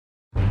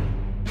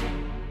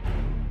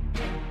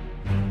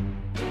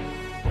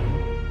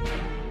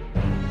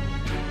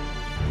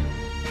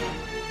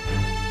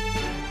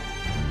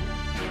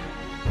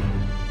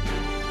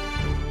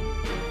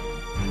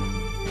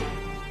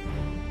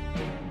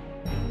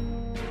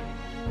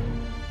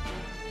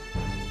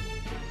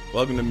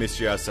Welcome to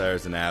Mystery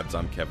Outsiders and Abs.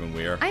 I'm Kevin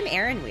Weir. I'm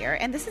Erin Weir,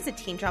 and this is a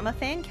teen drama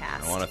fan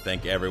cast. I want to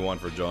thank everyone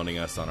for joining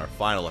us on our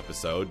final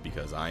episode,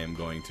 because I am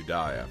going to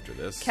die after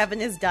this.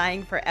 Kevin is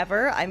dying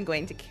forever. I'm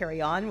going to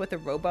carry on with a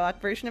robot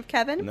version of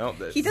Kevin. No,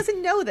 he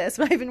doesn't know this,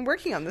 but I've been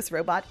working on this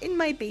robot in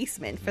my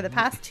basement for the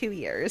past 2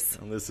 years.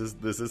 And this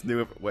is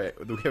new. Wait,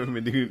 we haven't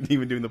been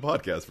even doing the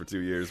podcast for 2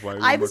 years. Why are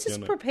we I was working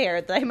just on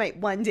prepared that I might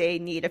one day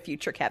need a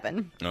future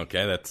Kevin.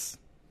 Okay, that's...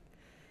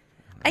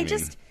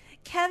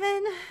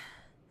 Kevin,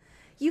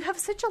 you have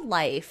such a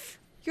life.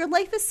 Your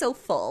life is so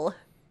full.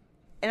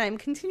 And I'm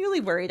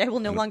continually worried I will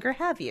no longer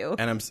have you.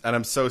 And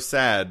I'm so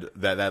sad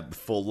that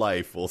full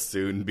life will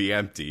soon be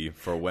empty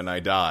for when I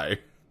die.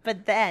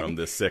 But then... from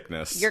this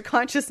sickness. Your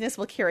consciousness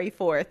will carry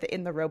forth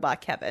in the robot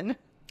Kevin.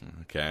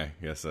 Okay,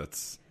 guess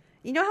that's...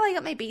 You know how I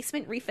got my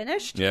basement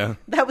refinished? Yeah.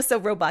 That was so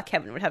robot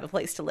Kevin would have a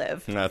place to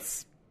live.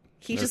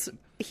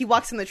 He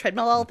walks on the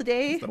treadmill all the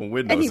day,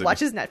 and he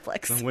watches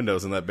Netflix. No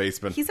windows in that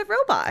basement. He's a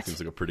robot. Seems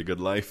like a pretty good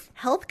life.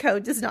 Health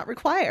code does not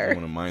require. I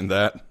wouldn't mind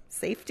that.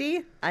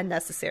 Safety,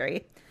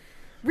 unnecessary.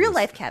 Real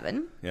life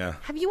Kevin. Yeah.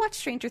 Have you watched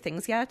Stranger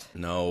Things yet?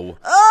 No.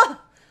 Oh!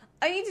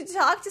 I need to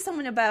talk to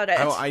someone about it.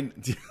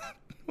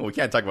 Well, we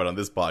can't talk about it on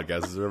this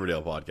podcast. It's a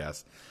Riverdale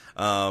podcast.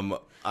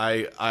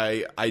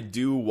 I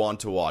do want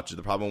to watch it.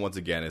 The problem, once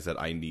again, is that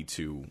I need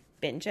to...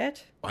 binge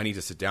it? I need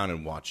to sit down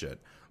and watch it.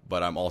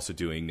 But I'm also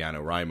doing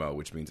NaNoWriMo,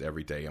 which means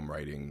every day I'm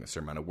writing a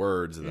certain amount of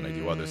words, and then I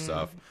do other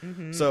stuff.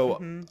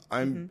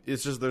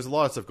 It's just, there's a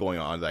lot of stuff going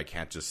on that I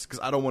can't just... because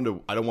I don't want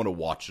to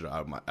watch it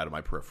out of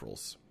my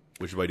peripherals,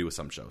 which is what I do with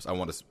some shows. I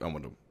want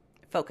to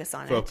focus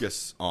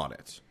on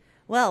it.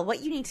 Well,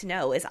 what you need to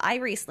know is I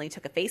recently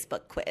took a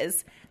Facebook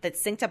quiz that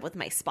synced up with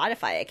my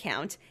Spotify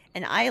account,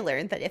 and I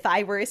learned that if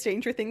I were a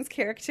Stranger Things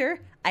character,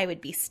 I would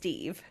be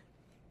Steve.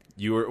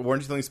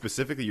 Weren't you telling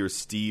specifically you're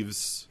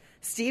Steve's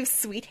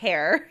sweet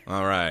hair.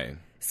 All right.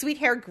 Sweet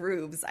hair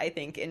grooves, I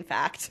think, in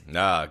fact.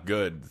 Ah,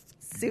 good.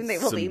 Soon they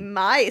will be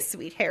my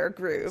sweet hair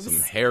grooves. Some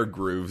hair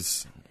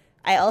grooves.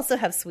 I also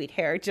have sweet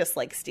hair, just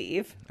like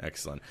Steve.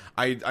 Excellent.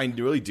 I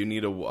really do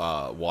need to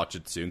watch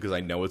it soon, because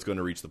I know it's going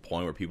to reach the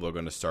point where people are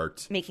going to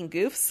start... making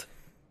goofs?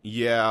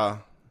 Yeah.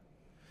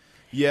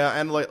 Yeah,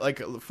 and like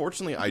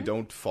fortunately, I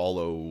don't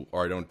follow,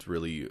 or I don't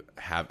really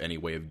have any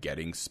way of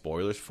getting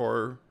spoilers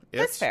for it.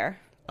 That's fair.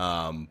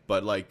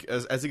 But like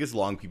as it gets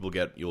along,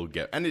 you'll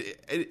get, and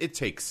it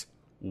takes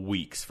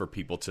weeks for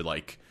people to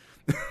like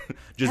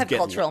have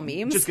cultural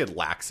memes. Just get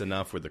lax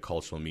enough where the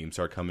cultural memes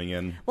are coming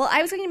in. Well,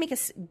 I was going to make a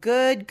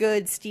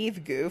good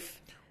Steve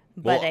goof,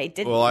 but I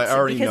didn't. Well, I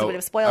already because know. It would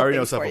have spoiled I already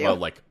know stuff for you. about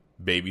like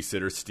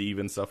Babysitter Steve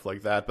and stuff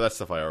like that. But that's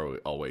stuff I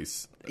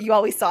always. You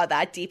always saw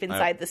that deep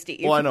inside the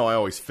Steve. Well, I know. I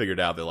always figured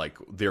out that like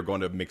they're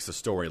going to mix the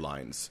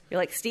storylines. You're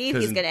like, Steve,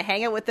 he's going to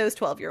hang out with those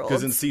 12-year-olds.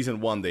 Because in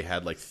season 1, they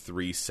had like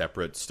 3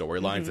 separate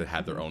storylines that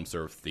had their own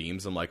sort of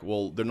themes. I'm like,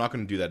 well, they're not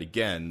going to do that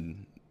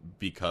again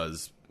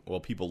because, well,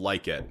 people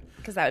like it.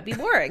 Because that would be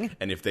boring.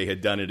 And if they had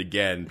done it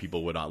again,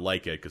 people would not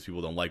like it because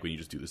people don't like when you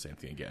just do the same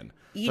thing again.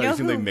 So I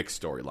assume they mix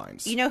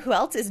storylines. You know who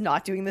else is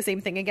not doing the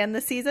same thing again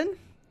this season?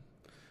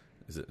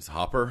 Is it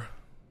Hopper?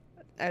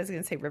 I was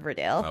going to say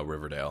Riverdale. Oh,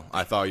 Riverdale.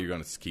 I thought you were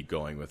going to keep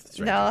going with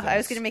Stranger Things. I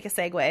was going to make a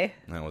segue.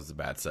 That was a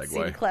bad segue.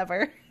 Seemed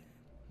clever.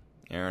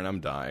 Aaron,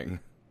 I'm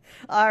dying.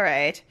 All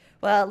right.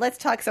 Well, let's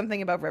talk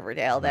something about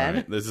Riverdale then.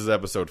 Right. This is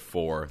episode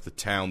 4, The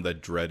Town That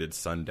Dreaded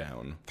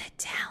Sundown. The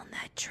Town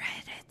That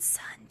Dreaded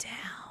Sundown.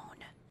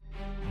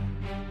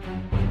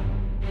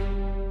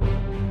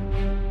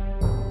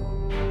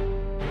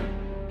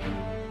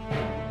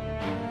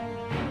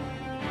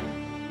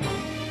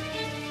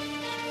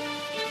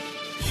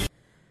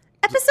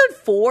 Episode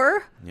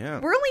 4? Yeah.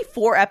 We're only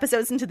 4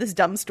 episodes into this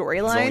dumb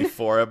storyline. There's only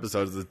 4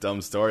 episodes of this dumb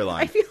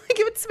storyline. I feel like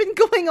it's been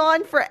going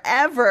on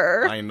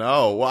forever. I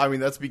know. Well, I mean,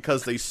 that's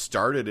because they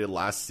started it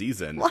last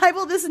season. Why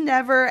will this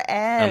never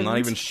end? I'm not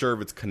even sure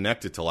if it's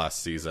connected to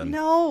last season.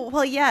 No.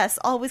 Well, yes.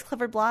 Always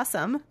Clifford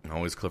Blossom.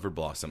 Always Clifford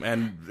Blossom.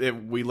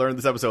 And we learned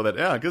this episode that,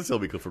 it could still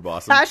be Clifford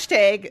Blossom.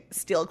 Hashtag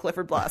still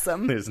Clifford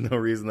Blossom. There's no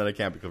reason that it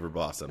can't be Clifford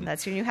Blossom.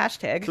 That's your new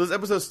hashtag. So this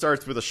episode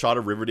starts with a shot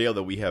of Riverdale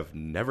that we have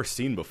never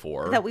seen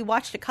before. That we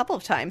watched a couple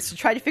of times to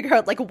try to figure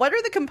out, like, what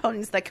are the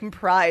components that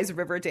comprise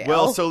Riverdale?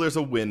 Well, so there's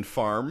a wind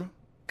farm.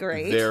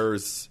 Great.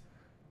 There's,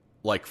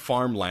 like,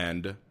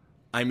 farmland.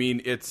 I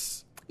mean,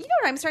 it's... You know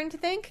what I'm starting to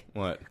think?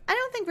 What? I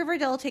don't think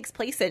Riverdale takes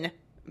place in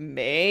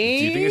Maine.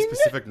 Do you think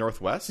it's Pacific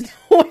Northwest?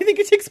 No, I think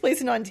it takes place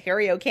in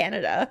Ontario,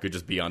 Canada. Could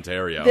just be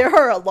Ontario. There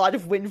are a lot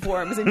of wind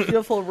farms in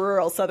beautiful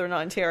rural southern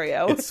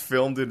Ontario. It's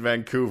filmed in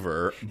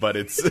Vancouver, but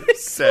it's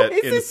set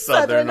in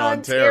southern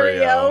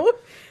Ontario.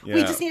 Yeah.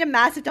 We just need a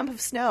massive dump of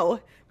snow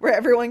where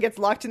everyone gets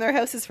locked in their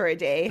houses for a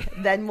day.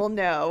 Then we'll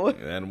know.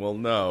 Then we'll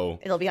know.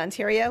 It'll be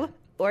Ontario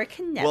or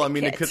Connecticut. Well, I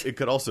mean, it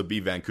could also be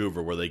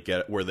Vancouver, where they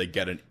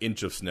get an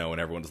inch of snow and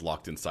everyone's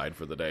locked inside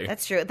for the day.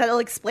 That's true. That'll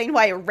explain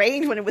why it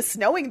rained when it was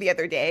snowing the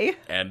other day.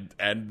 And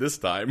this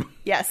time.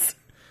 Yes.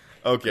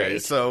 Okay,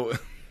 Great. so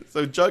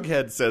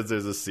Jughead says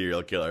there's a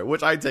serial killer,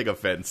 which I take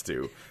offense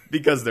to,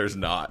 because there's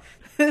not.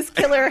 This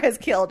killer has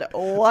killed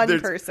one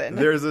person.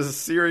 There's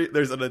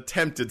an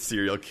attempted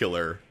serial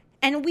killer.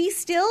 And we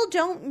still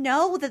don't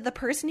know that the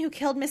person who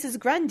killed Mrs.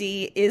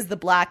 Grundy is the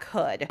Black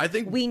Hood. I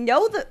think we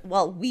know that.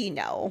 Well, we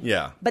know.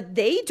 Yeah, but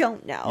they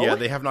don't know. Yeah,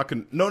 they have not.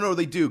 No,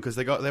 they do because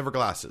they have her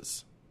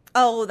glasses.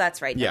 Oh,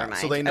 that's right. Yeah, Never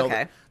mind. so they know.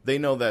 Okay. They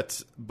know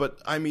that.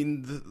 But I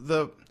mean,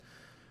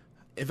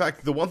 in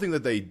fact, the one thing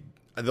that the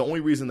only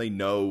reason they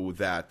know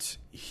that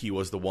he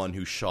was the one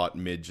who shot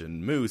Midge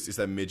and Moose is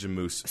that Midge and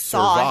Moose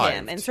saw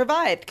him and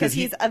survived because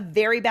he's a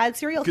very bad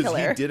serial killer.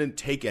 Because he didn't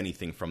take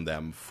anything from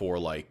them for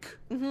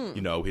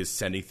his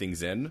sending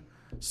things in.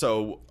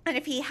 So, and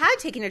if he had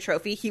taken a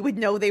trophy, he would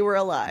know they were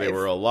alive. They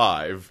were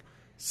alive.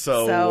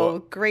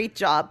 So great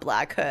job,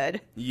 Black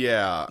Hood.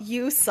 Yeah.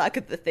 You suck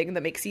at the thing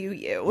that makes you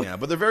you. Yeah,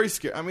 but they're very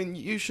scared. I mean,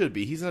 you should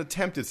be. He's an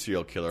attempted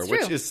serial killer,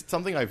 which is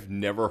something I've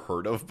never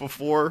heard of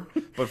before.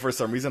 But for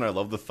some reason, I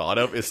love the thought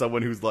of is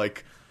someone who's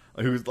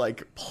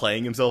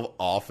playing himself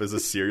off as a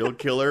serial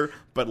killer,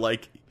 but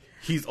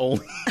he's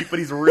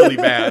really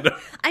bad.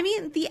 I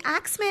mean, the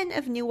Axeman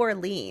of New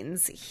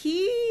Orleans,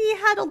 he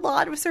had a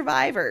lot of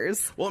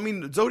survivors. Well, I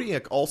mean,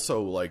 Zodiac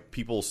also,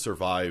 people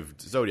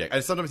survived Zodiac.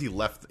 And sometimes he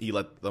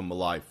let them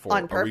alive for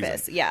on purpose, a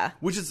reason. Yeah.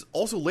 Which is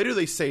also, later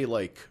they say,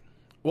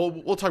 well,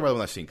 we'll talk about it when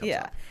that scene comes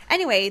up.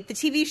 Anyway, the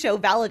TV show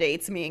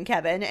validates me and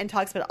Kevin and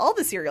talks about all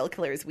the serial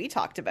killers we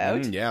talked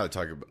about. Yeah, they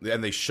talk about,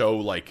 and they show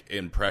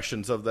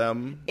impressions of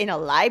them in a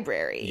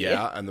library.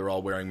 Yeah, and they're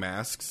all wearing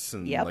masks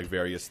and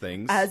various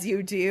things. As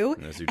you do.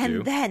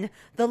 And then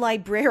the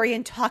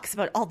librarian talks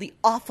about all the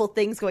awful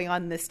things going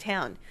on in this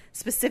town.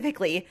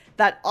 Specifically,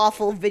 that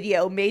awful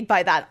video made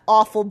by that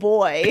awful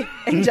boy.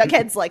 And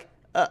Jughead's like,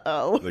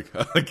 uh-oh.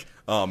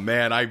 Oh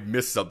man, I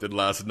missed something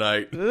last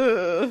night.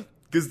 Ugh.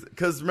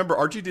 Because remember,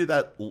 Archie did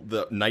that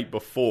the night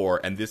before,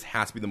 and this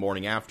has to be the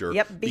morning after.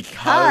 Yep,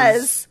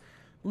 because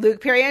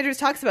Luke Perry Andrews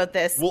talks about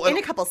this in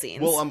a couple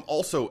scenes. Well,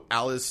 also,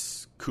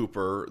 Alice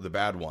Cooper, the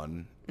bad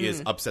one,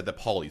 is upset that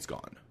Polly's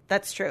gone.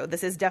 That's true.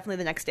 This is definitely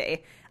the next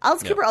day.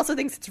 Alice Cooper also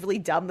thinks it's really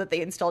dumb that they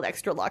installed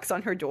extra locks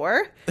on her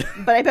door.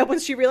 But I bet when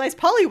she realized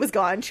Polly was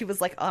gone, she was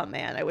like, oh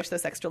man, I wish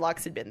those extra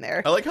locks had been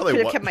there. I like how they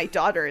could have kept my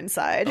daughter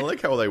inside. I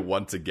like how they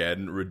once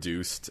again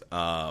reduced...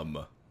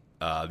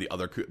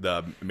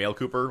 the male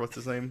Cooper, what's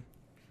his name?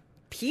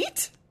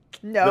 Pete?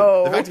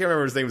 No. The fact I can't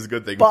remember his name is a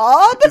good thing.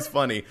 Bob? It's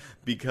funny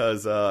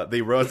because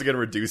they were once again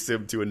reduce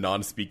him to a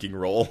non-speaking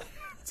role.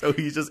 So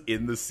he's just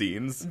in the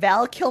scenes.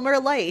 Val Kilmer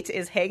Light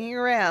is hanging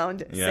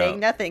around saying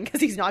nothing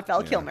because he's not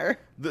Val Kilmer.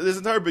 This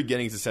entire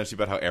beginning is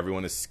essentially about how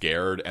everyone is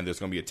scared and there's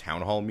going to be a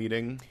town hall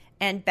meeting.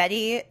 And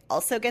Betty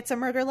also gets a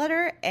murder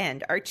letter,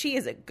 and Archie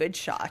is a good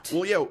shot.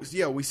 Well,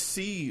 yeah, we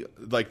see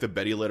the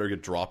Betty letter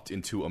get dropped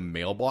into a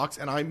mailbox,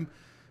 and I'm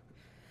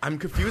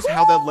confused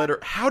how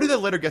did that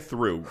letter get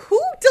through?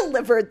 Who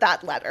delivered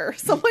that letter?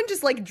 Someone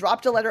just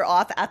dropped a letter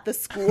off at the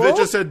school? That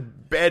just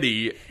said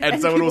Betty,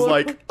 and someone was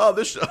like, oh,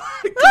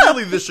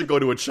 clearly this should go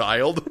to a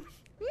child.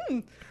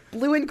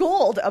 Blue and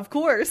gold, of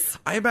course.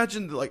 I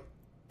imagine,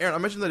 Aaron, I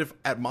imagine that if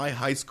at my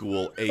high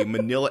school a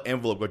manila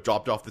envelope got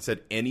dropped off that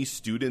said any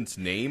student's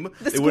name,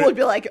 the school would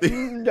be like,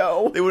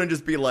 no. They wouldn't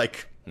just be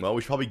like, well,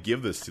 we should probably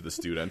give this to the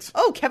student.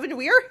 Oh, Kevin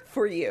Weir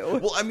for you.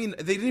 Well, I mean,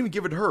 they didn't even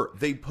give it to her.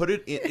 They put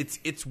it in.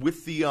 It's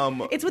with the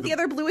It's with the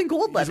other blue and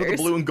gold letters. It's with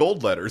the blue and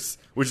gold letters,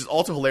 which is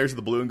also hilarious. That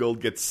the blue and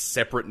gold gets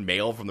separate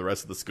mail from the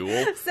rest of the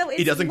school. So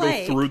it doesn't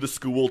go through the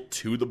school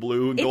to the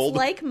blue and gold. It's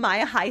like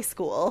my high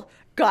school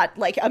got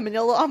a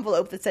manila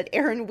envelope that said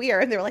Aaron Weir,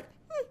 and they were like,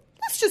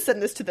 let's just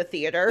send this to the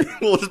theater.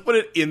 We'll just put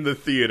it in the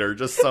theater,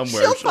 just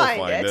somewhere. She'll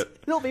find it.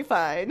 It'll be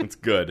fine. It's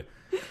good.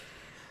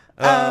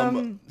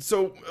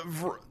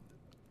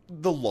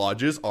 The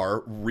lodges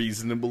are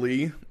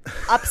reasonably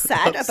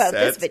upset about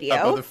this video.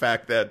 About the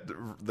fact that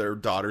their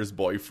daughter's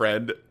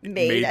boyfriend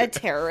made a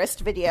terrorist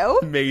video.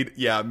 Made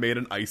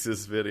an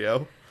ISIS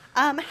video.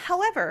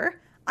 However,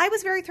 I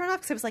was very thrown off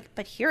because I was like,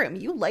 but Hiram,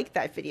 you liked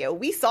that video.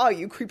 We saw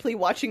you creepily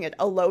watching it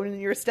alone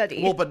in your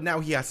study. Well, but now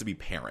he has to be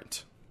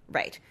parent.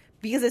 Right.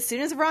 Because as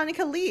soon as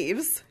Veronica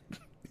leaves...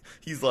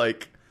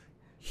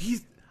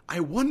 I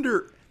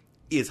wonder...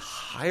 Is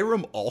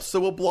Hiram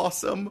also a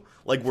blossom?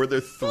 Were there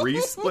 3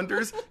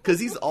 splinters? Because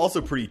he's also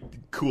pretty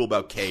cool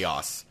about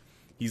chaos.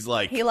 He's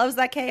he loves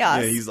that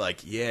chaos. Yeah, he's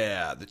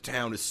the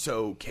town is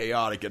so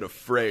chaotic and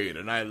afraid,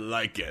 and I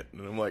like it.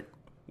 And I'm like,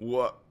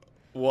 what?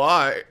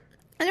 Why?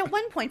 And at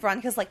one point,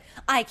 Veronica's like,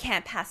 I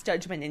can't pass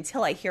judgment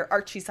until I hear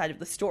Archie's side of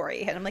the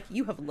story. And I'm like,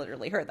 you have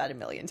literally heard that a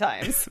million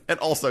times. And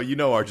also,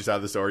 Archie's side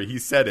of the story. He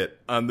said it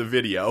on the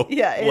video.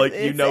 Yeah,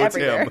 it's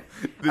everywhere.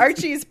 It's him.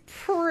 Archie's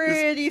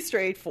pretty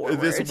straightforward.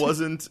 This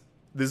wasn't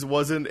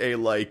a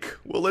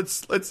well,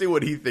 let's see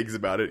what he thinks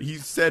about it. He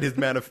said his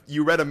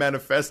you read a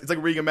manifesto. It's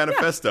like reading a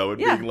manifesto and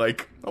being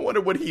like, I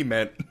wonder what he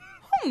meant.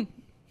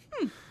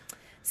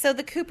 So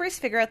the Coopers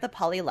figure out that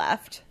Polly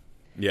left.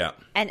 Yeah.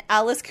 And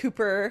Alice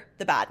Cooper,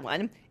 the bad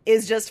one,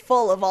 is just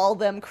full of all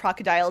them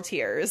crocodile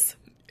tears.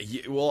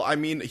 Yeah, well, I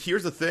mean,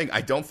 here's the thing.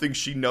 I don't think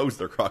she knows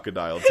they're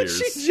crocodile tears.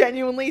 She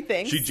genuinely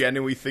thinks.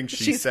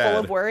 She's full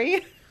of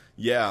worry.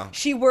 Yeah.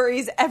 She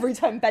worries every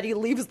time Betty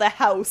leaves the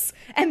house.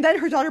 And then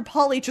her daughter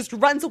Polly just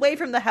runs away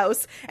from the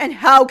house. And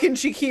how can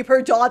she keep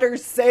her daughter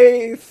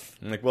safe?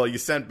 I'm like, well, you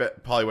sent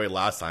Polly away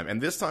last time. And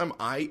this time,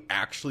 I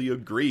actually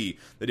agree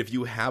that if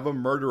you have a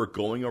murderer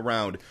going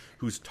around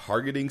who's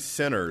targeting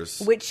sinners...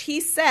 Which he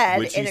said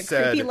in a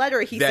creepy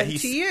letter he sent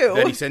to you.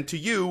 That he sent to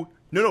you.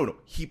 No.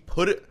 He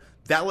put it...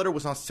 That letter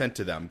was not sent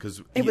to them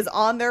because it was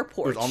on their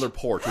porch. It was on their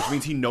porch, which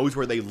means he knows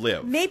where they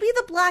live. Maybe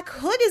the Black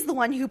Hood is the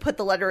one who put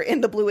the letter in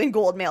the blue and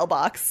gold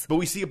mailbox. But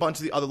we see a bunch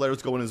of the other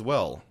letters going as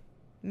well.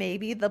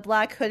 Maybe the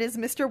Black Hood is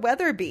Mr.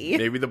 Weatherby.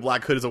 Maybe the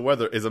Black Hood is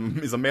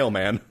a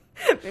mailman.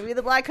 Maybe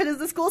the Black Hood is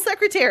the school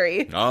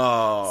secretary.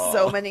 Oh,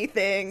 so many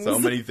things. So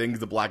many things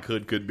the Black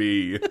Hood could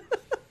be.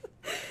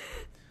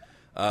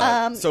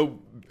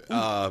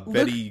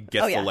 Betty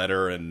gets the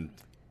letter and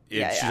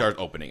she starts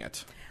opening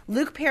it.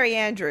 Luke Perry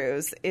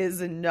Andrews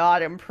is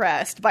not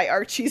impressed by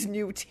Archie's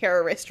new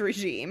terrorist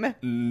regime.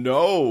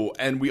 No,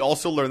 and we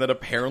also learned that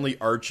apparently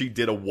Archie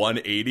did a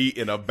 180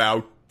 in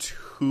about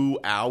 2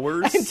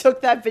 hours. And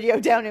took that video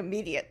down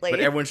immediately.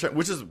 But everyone,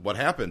 which is what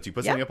happens. You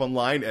put something up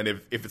online, and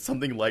if it's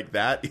something like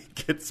that, it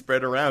gets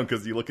spread around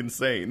because you look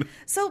insane.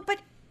 So he put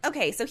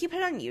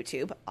it on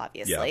YouTube,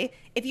 obviously. Yeah.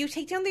 If you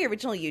take down the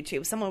original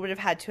YouTube, someone would have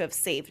had to have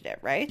saved it,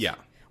 right? Yeah.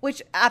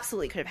 Which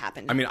absolutely could have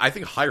happened. I mean, I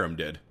think Hiram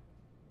did.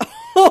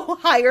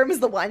 Hiram is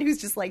the one who's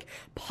just like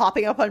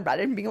popping up on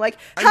Reddit and being like,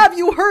 have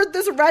you heard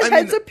this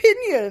redhead's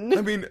opinion?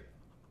 I mean,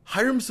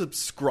 Hiram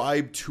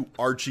subscribed to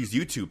Archie's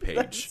YouTube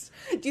page.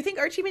 Do you think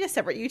Archie made a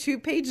separate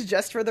YouTube page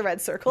just for the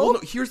red circle? Well, no,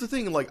 here's the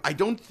thing. Like, I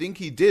don't think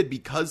he did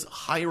because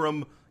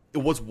Hiram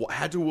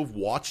had to have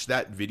watched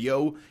that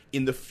video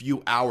in the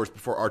few hours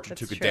before Archie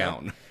took it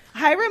down.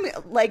 Hiram,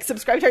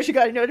 subscribed to Archie,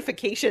 got a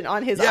notification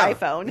on his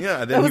iPhone.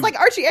 Yeah. That was like,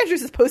 Archie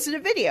Andrews has posted a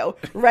video.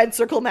 Red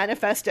Circle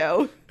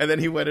Manifesto. And then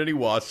he went and he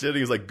watched it, and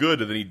he was like,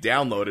 good, and then he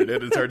downloaded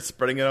it and started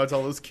spreading it out to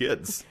all those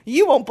kids.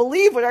 You won't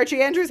believe what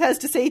Archie Andrews has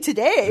to say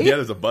today. Yeah,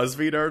 there's a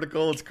BuzzFeed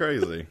article. It's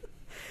crazy.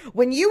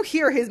 When you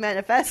hear his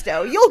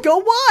manifesto, you'll go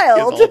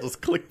wild. It's all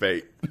just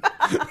clickbait.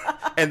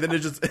 And then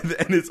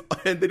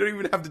and they don't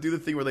even have to do the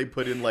thing where they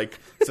put in like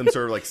some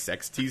sort of like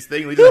sex tease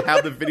thing. They just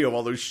have the video of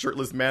all those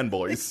shirtless man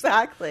boys.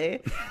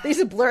 Exactly. They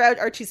just blur out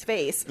Archie's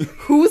face.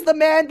 Who's the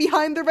man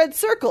behind the red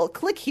circle?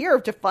 Click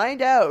here to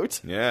find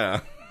out.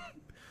 Yeah.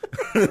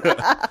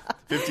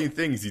 15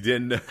 things you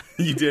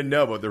didn't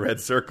know about the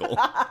red circle.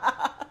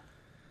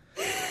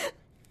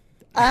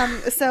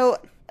 So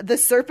the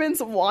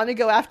serpents want to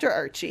go after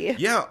Archie.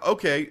 Yeah,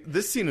 okay.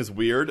 This scene is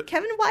weird.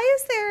 Kevin, why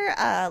is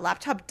their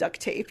laptop duct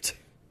taped?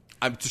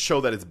 To show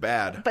that it's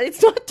bad. But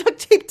it's not duct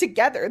taped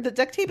together. The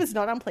duct tape is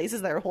not on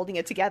places that are holding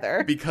it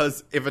together.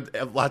 Because if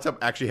a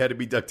laptop actually had to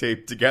be duct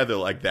taped together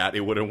like that, it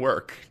wouldn't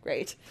work.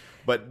 Great.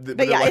 But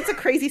yeah, it's a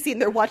crazy scene.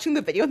 They're watching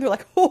the video and they're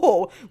like,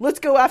 oh,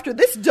 let's go after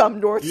this dumb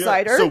North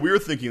Sider. So we were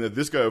thinking that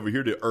this guy over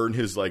here, to earn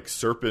his like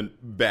serpent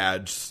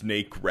badge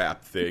snake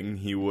wrap thing,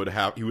 he would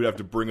have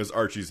to bring us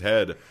Archie's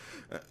head.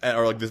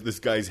 Or like this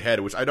guy's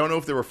head, which I don't know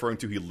if they're referring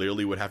to. He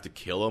literally would have to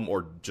kill him,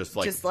 or just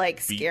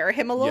scare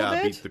him a little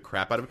bit. Beat the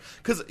crap out of him.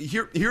 Because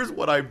here's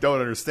what I don't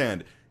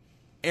understand,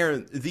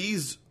 Aaron.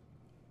 These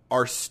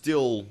are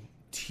still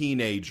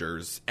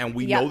teenagers, and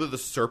we know that the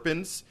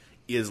serpents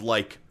is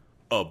like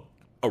a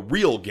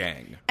real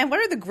gang. And what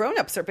are the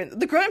grown-up serpents?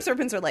 The grown-up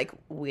serpents are like,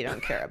 we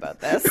don't care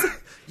about this.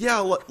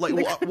 Yeah,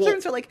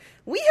 serpents are like,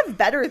 we have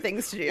better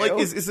things to do. Like,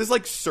 is this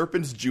like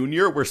Serpents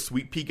Jr., where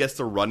Sweet Pea gets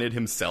to run it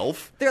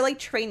himself? They're like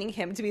training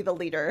him to be the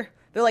leader.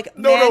 They're like,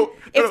 no.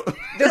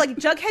 They're like,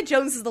 Jughead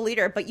Jones is the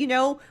leader, but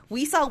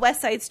we saw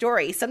West Side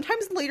Story.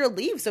 Sometimes the leader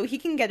leaves so he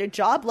can get a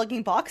job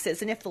lugging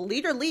boxes, and if the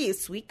leader leaves,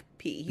 Sweet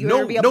Pea, you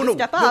better be able to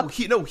step up.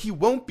 He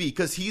won't be,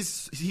 because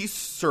he's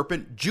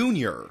Serpent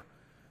Jr.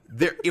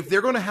 If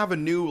they're going to have a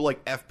new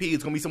like FP,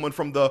 it's going to be someone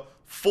from the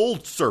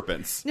full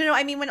serpents. No,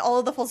 I mean when all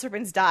of the full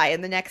serpents die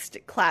and the next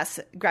class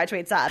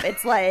graduates up,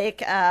 it's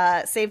like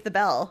Save the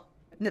Bell,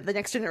 the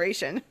next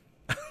generation.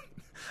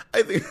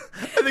 I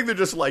think they're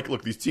just like,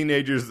 look, these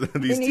teenagers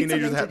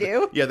have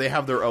they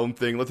have their own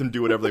thing. Let them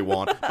do whatever they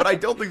want. But I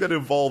don't think that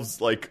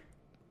involves like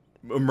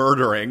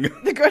murdering.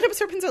 The grown-up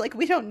serpents are like,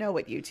 we don't know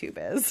what YouTube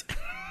is.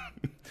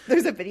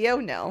 There's a video?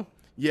 No.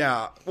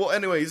 Yeah. Well,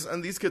 anyways,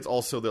 and these kids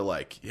also, they're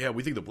like, yeah,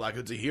 we think the Black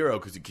Hood's a hero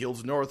because he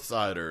kills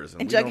Northsiders.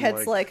 And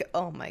Jughead's like,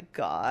 oh my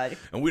god.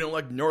 And we don't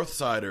like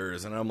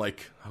Northsiders. And I'm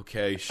like,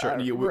 okay, sure.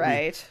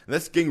 Right. And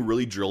that's getting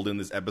really drilled in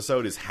this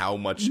episode, is how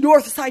much...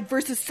 Northside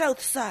versus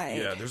Southside.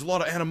 Yeah, there's a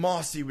lot of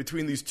animosity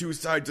between these two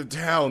sides of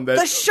town. That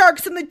the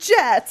Sharks and the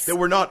Jets. That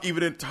we're not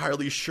even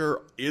entirely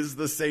sure is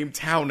the same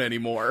town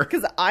anymore.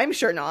 Because I'm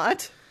sure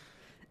not.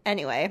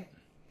 Anyway.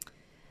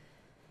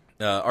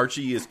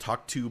 Archie is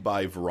talked to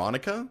by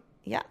Veronica.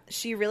 Yeah,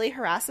 she really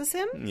harasses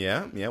him.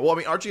 Yeah. Well, I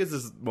mean, Archie has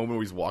this moment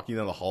where he's walking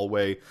down the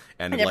hallway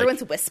and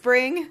everyone's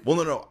whispering. Well,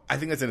 no. I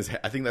think that's in his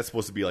head. I think that's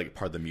supposed to be like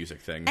part of the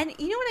music thing. And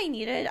you know what I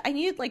needed? I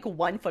needed like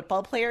one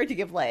football player to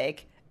give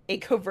like a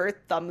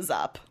covert thumbs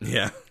up.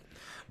 Yeah.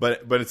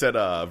 But instead,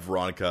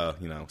 Veronica,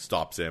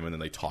 stops him, and then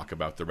they talk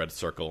about the red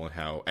circle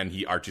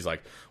and Archie's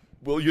like,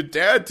 well, your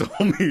dad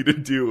told me to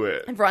do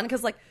it. And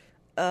Veronica's like,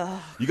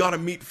 you gotta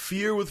meet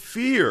fear with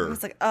fear.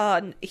 It's like,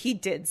 he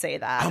did say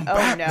that. I'm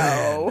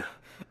Batman.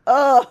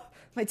 No.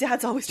 My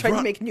dad's always trying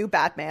to make new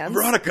Batmans.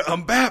 Veronica,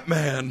 I'm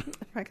Batman.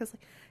 Veronica's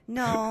like,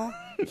 no.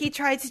 He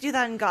tried to do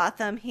that in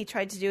Gotham. He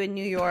tried to do it in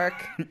New York.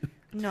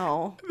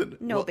 No.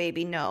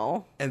 Baby,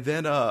 no. And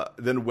then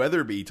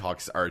Weatherby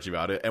talks to Archie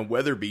about it, and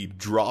Weatherby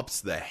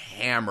drops the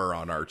hammer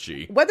on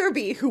Archie.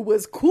 Weatherby, who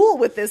was cool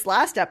with this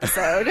last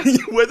episode.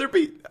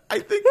 Weatherby, I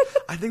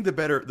think the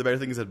better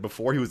thing is that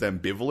before he was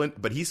ambivalent,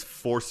 but he's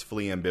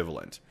forcefully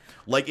ambivalent.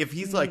 Like, if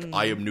he's like,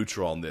 I am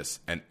neutral on this,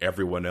 and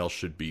everyone else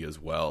should be as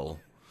well.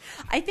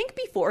 I think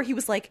before he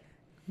was like,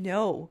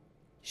 no,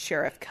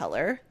 Sheriff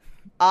Keller,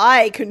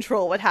 I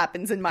control what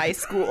happens in my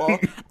school.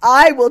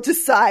 I will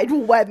decide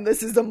when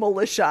this is a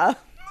militia.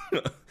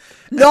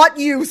 Not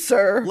you,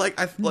 sir.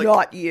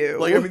 Not you.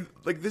 Like, I mean,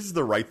 like, this is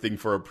the right thing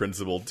for a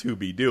principal to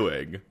be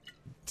doing.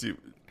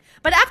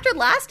 But after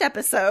last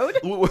episode,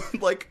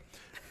 like,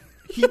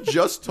 he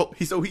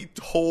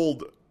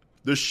told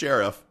the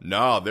sheriff,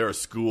 nah, they're a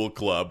school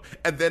club.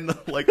 And then,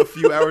 like, a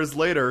few hours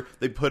later,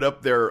 they put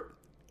up their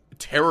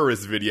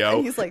terrorist video.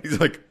 And he's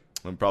like,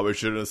 I probably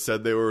shouldn't have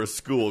said they were a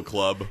school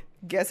club.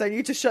 Guess I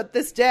need to shut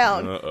this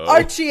down. Uh-oh.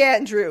 Archie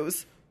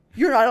Andrews,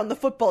 you're not on the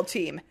football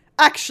team.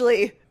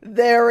 Actually,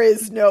 there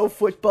is no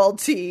football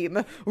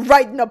team.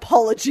 Write an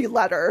apology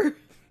letter.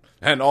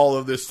 And all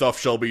of this stuff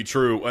shall be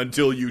true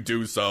until you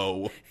do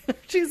so.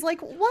 She's like,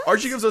 what?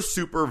 Archie gives a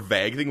super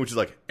vague thing, which is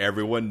like,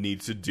 everyone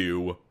needs to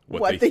do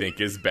what they think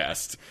is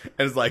best.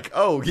 And it's like,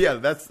 oh, yeah,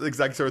 that's the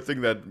exact sort of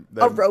thing that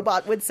a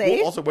robot would say.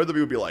 Well, also, Weatherby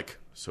would be like,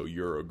 so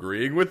you're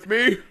agreeing with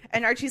me?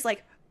 And Archie's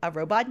like, a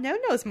robot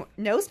knows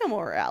no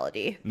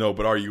morality. No,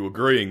 but are you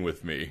agreeing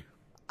with me?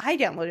 I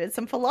downloaded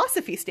some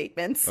philosophy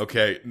statements.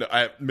 Okay,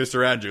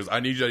 Mr. Andrews, I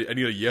need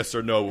a yes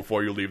or no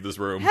before you leave this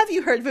room. Have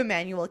you heard of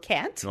Immanuel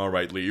Kant? All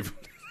right, leave.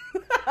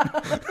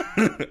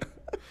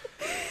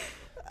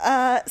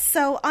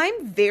 So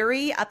I'm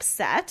very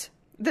upset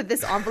that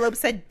this envelope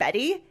said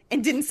Betty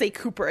and didn't say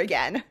Cooper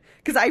again.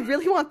 Because I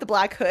really want the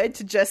Black Hood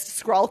to just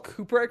scrawl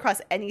Cooper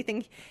across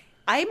anything.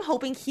 I'm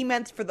hoping he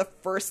meant for the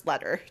first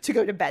letter to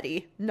go to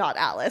Betty, not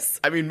Alice.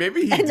 I mean,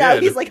 maybe he did. And now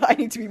he's like, I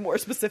need to be more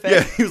specific.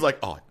 Yeah, he was like,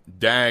 oh,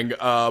 dang.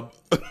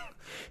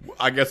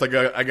 I guess I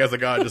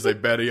gotta just say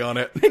Betty on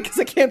it. Because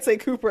I can't say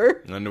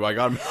Cooper. And do I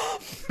got him?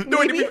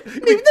 Maybe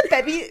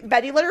the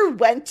Betty letter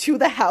went to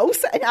the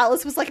house and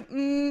Alice was like,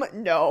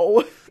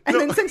 no. And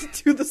then sent it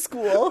to the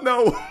school.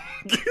 No,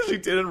 because she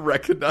didn't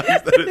recognize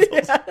that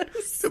it's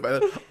also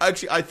bad.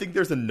 Actually, I think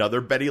there's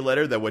another Betty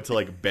letter that went to,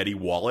 like, Betty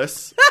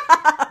Wallace.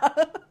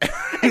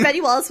 And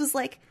Betty Wallace was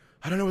like,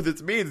 I don't know what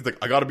this means. It's like,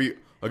 I gotta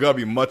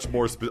be much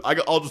more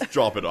specific. I'll just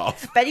drop it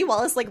off. Betty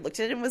Wallace, like,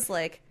 looked at it and was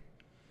like,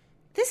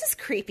 this is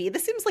creepy.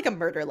 This seems like a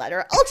murder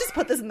letter. I'll just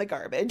put this in the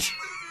garbage.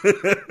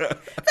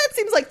 That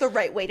seems like the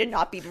right way to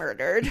not be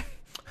murdered.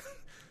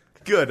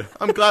 Good.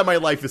 I'm glad my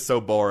life is so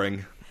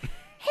boring.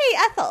 Hey,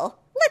 Ethel,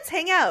 let's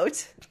hang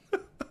out.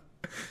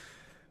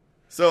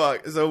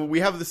 So we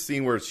have this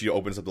scene where she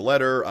opens up the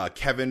letter.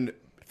 Kevin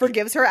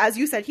forgives her, as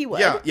you said he would.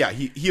 Yeah.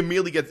 He's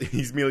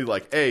immediately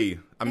like, hey,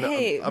 I'm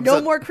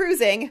no more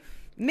cruising.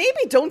 Maybe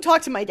don't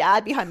talk to my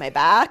dad behind my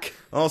back.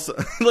 Also,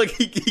 like,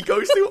 he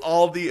goes through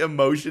all the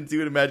emotions you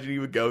would imagine he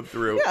would go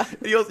through.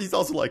 Yeah. He's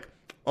also like,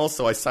 I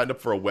signed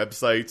up for a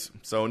website,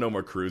 so no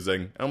more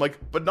cruising. And I'm like,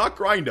 but not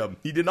Grind'em.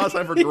 He did not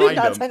sign for Grind'em. He did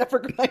not sign up for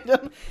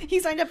Grind'em. He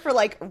signed up for,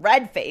 like,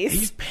 Redface.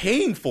 He's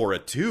paying for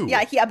it, too.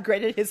 Yeah, he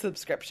upgraded his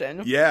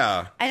subscription.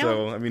 Yeah. I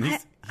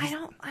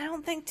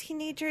don't think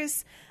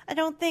teenagers... I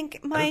don't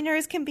think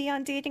minors can be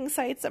on dating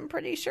sites. I'm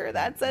pretty sure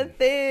that's a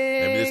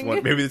thing.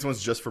 Maybe this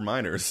one's just for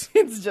minors.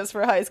 It's just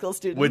for high school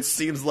students. Which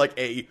seems like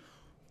a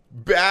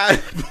bad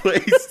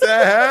place to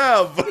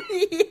have.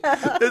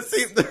 Yeah. That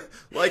seems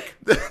like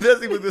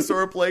the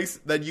sort of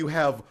place that you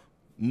have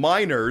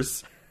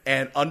minors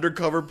and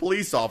undercover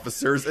police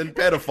officers and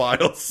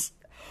pedophiles.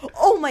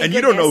 Oh my goodness. And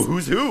you don't know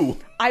who's who.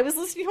 I was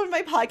listening to one of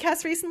my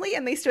podcasts recently,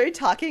 and they started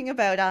talking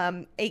about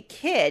a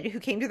kid who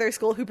came to their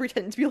school who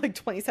pretended to be like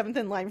 27th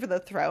in line for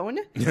the throne.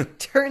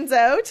 Turns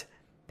out,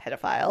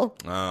 pedophile.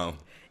 Oh.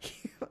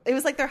 It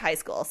was like their high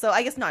school. So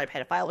I guess not a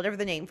pedophile, whatever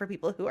the name for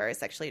people who are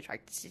sexually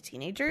attracted to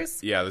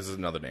teenagers. Yeah, this is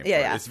another name.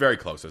 Yeah. It's very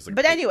close. It's like,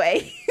 but anyway,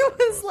 he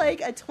was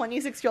like a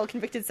 26-year-old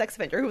convicted sex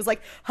offender who was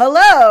like,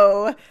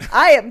 hello,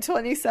 I am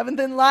 27th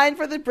in line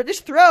for the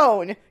British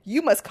throne.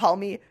 You must call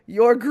me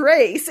Your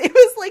Grace. It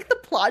was like the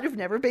plot of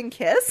Never Been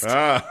Kissed.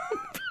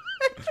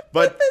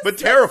 But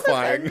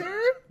terrifying.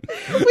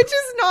 Which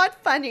is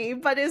not funny,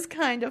 but is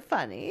kind of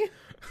funny.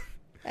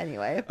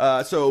 Anyway.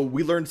 So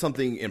we learned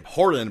something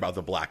important about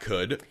the Black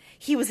Hood.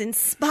 He was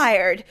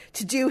inspired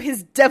to do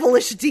his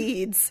devilish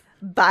deeds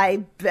by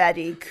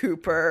Betty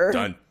Cooper.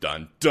 Dun,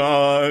 dun,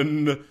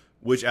 dun.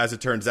 Which, as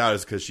it turns out,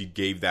 is because she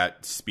gave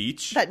that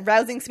speech. That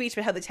rousing speech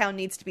about how the town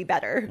needs to be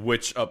better.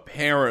 Which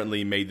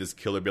apparently made this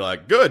killer be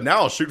like, good,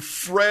 now I'll shoot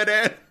Fred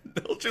and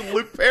I'll shoot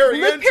Luke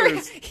Perry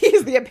Andrews.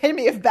 He's the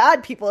epitome of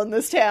bad people in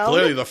this town.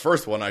 Clearly the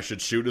first one I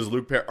should shoot is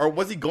Luke Perry. Or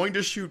was he going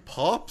to shoot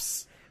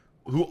Pops?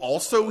 who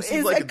also seems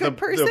Is like a good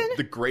person?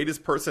 the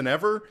greatest person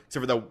ever,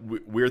 except for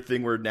that weird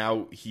thing where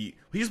now he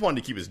just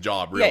wanted to keep his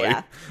job, really.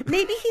 Yeah.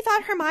 Maybe he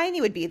thought Hermione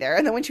would be there,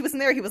 and then when she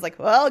wasn't there, he was like,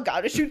 well,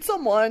 gotta shoot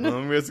someone.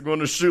 I'm going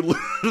to shoot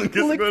Luke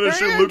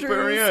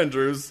Perry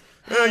Andrews.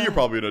 You're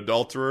probably an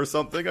adulterer or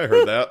something. I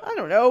heard that. I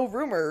don't know.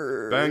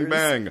 Rumors. Bang,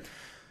 bang.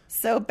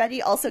 So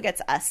Betty also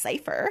gets a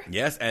cipher.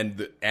 Yes, and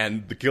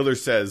the killer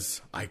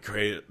says,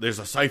 there's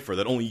a cipher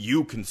that only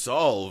you can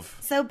solve.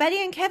 So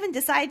Betty and Kevin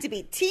decide to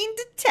be teen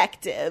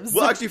detectives.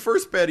 Well, actually,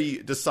 first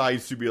Betty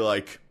decides to be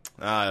like,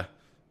 I'll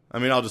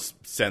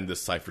just send this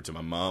cipher to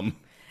my mom.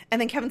 And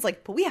then Kevin's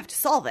like, but we have to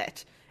solve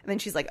it. And then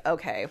she's like,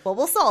 okay, well,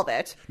 we'll solve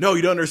it. No,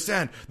 you don't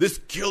understand. This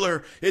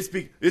killer, it's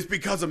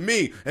because of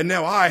me, and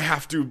now I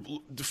have to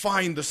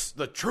find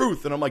the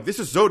truth. And I'm like, this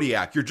is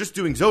Zodiac. You're just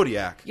doing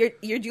Zodiac.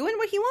 You're doing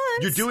what he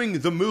wants. You're doing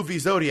the movie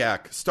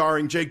Zodiac,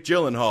 starring Jake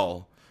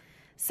Gyllenhaal.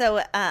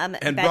 So, and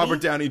Betty,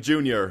 Robert Downey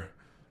Jr.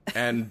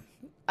 and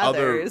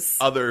others.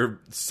 other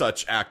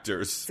such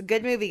actors. It's a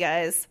good movie,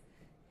 guys.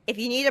 If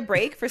you need a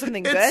break for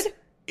something good...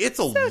 It's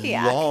a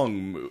Zodiac.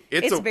 long movie.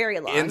 It's very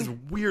long. It's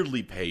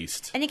weirdly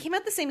paced. And it came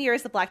out the same year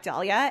as the Black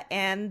Dahlia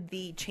and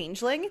the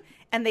Changeling,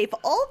 and they've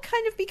all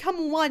kind of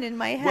become one in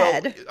my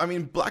head. Well, I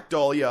mean, Black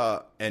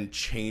Dahlia and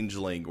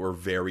Changeling were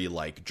very,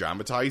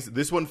 dramatized.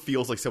 This one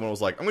feels like someone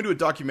was like, I'm going to do a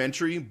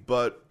documentary,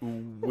 but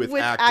with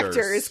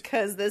actors.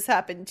 Because this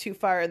happened too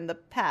far in the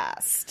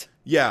past.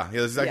 Yeah,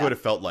 that's exactly what it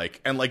felt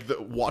like. And,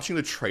 watching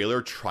the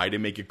trailer try to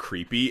make it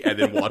creepy, and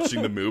then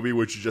watching the movie,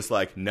 which is just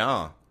like,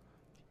 nah.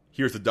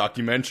 Here's a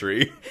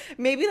documentary.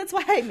 Maybe that's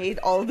why I made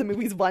all of the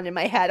movies one in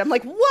my head. I'm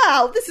like,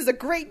 wow, this is a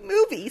great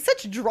movie.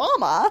 Such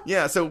drama.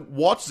 Yeah, so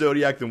watch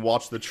Zodiac, then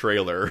watch the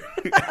trailer.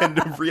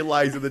 And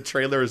realize that the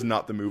trailer is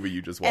not the movie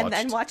you just watched. And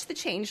then watch The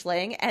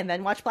Changeling, and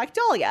then watch Black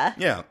Dahlia.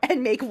 Yeah.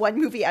 And make one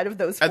movie out of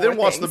those four And then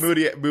watch things.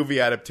 the movie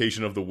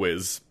adaptation of The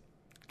Wiz.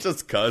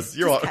 Just cause.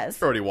 You're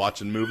already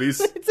watching movies.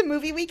 It's a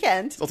movie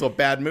weekend. It's also a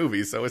bad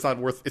movie, so it's not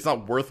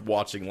worth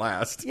watching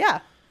last.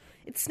 Yeah.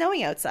 It's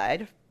snowing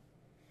outside.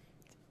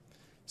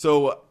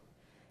 So,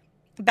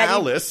 Betty,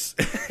 Alice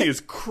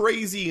is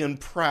crazy and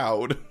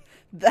proud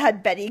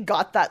that Betty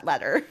got that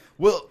letter.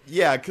 Well,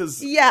 yeah,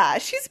 because... Yeah,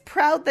 she's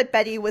proud that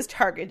Betty was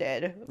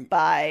targeted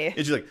by... And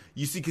she's like,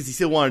 you see, because he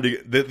still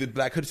wanted to... The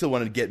Black Hood still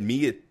wanted to get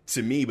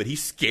to me, but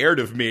he's scared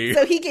of me.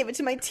 So he gave it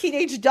to my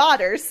teenage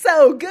daughter.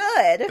 So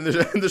good. And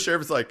the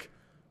sheriff is like,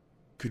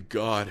 good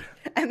God.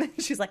 And then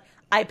she's like,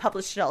 I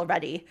published it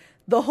already.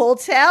 The whole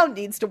town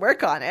needs to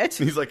work on it.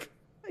 And he's like,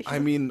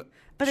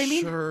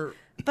 sure...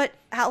 But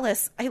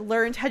Alice, I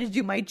learned how to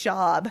do my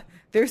job.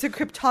 There's a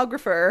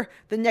cryptographer.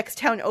 The next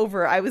town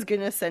over, I was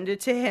going to send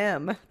it to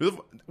him.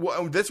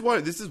 Well, this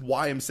is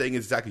why I'm saying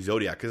it's exactly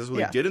Zodiac, because that's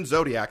what they did in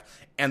Zodiac.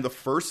 And the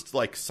first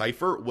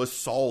cipher was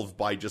solved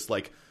by just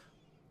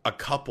a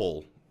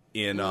couple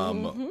in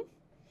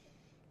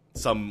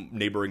some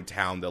neighboring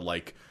town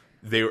that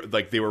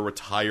they were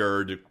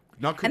retired.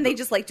 And they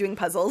just like doing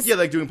puzzles.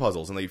 Yeah, doing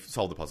puzzles, and they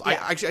solved the puzzle.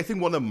 Yeah. I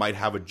think one of them might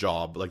have a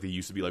job, they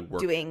used to be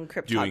doing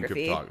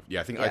cryptography.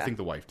 Yeah, I think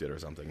the wife did or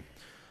something.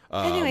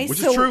 Anyway,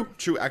 which is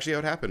true. Actually, how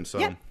it happened. So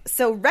yeah.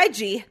 So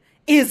Reggie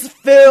is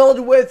filled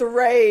with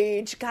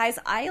rage, guys.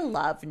 I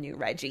love new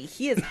Reggie.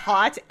 He is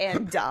hot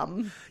and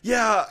dumb.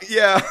 Yeah.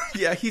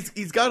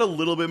 He's got a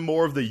little bit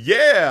more of the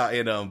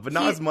in him, but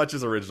not as much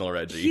as original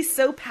Reggie. He's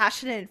so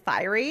passionate and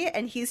fiery,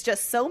 and he's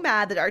just so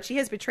mad that Archie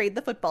has betrayed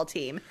the football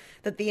team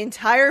that the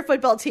entire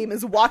football team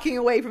is walking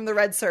away from the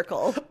red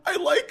circle.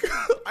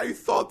 I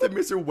thought that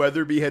Mr.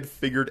 Weatherby had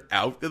figured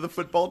out that the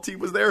football team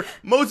was there,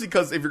 mostly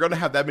because if you're going to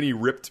have that many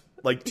ripped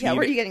where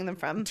are you getting them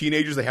from?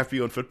 Teenagers, they have to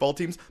be on football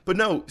teams. But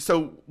no,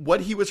 so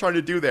what he was trying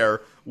to do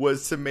there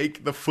was to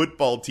make the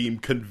football team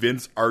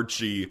convince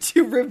Archie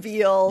to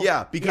reveal.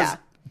 Yeah,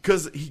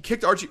 because he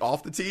kicked Archie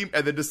off the team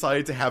and then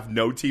decided to have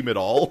no team at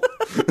all.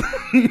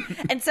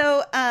 And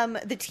so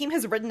the team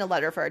has written a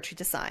letter for Archie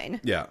to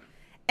sign. Yeah.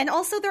 And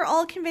also they're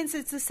all convinced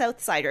it's a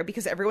South Sider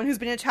because everyone who's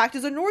been attacked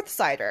is a North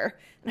Sider.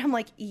 And I'm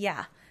like,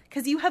 yeah,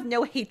 because you have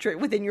no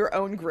hatred within your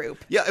own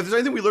group. Yeah, if there's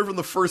anything we learned from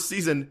the first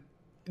season,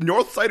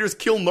 Northsiders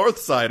kill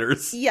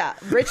Northsiders. Yeah,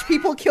 rich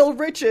people kill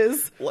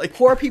riches.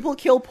 Poor people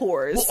kill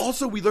poors. Well,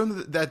 also, we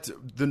learned that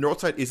the North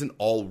Side isn't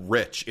all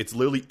rich. It's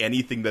literally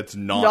anything that's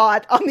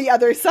not on the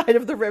other side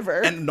of the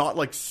river. And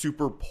not,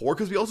 super poor,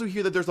 because we also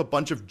hear that there's a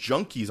bunch of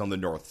junkies on the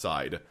North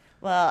Side.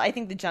 Well, I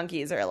think the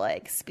junkies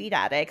are, speed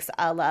addicts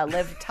a la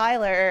Liv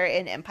Tyler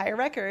in Empire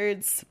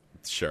Records.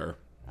 Sure.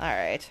 All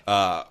right.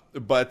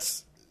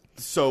 But,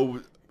 so...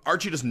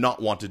 Archie does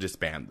not want to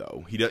disband,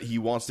 though. He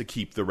wants to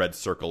keep the Red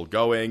Circle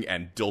going,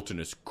 and Dilton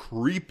is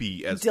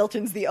creepy as...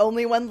 Dilton's the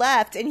only one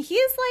left, and he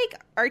is,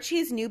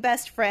 Archie's new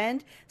best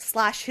friend,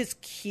 / his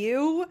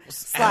Q, /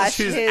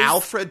 his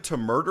Alfred to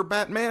murder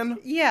Batman?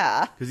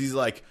 Yeah. Because he's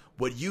like,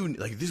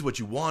 this is what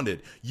you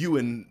wanted. You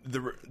and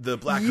the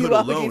Black you Hood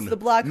up alone. Against the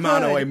Black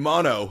mano Hood. a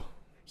mano.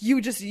 You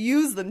just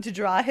use them to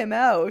draw him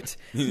out.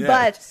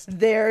 Yes. But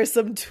there are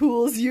some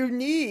tools you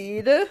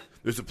need.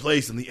 There's a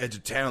place on the edge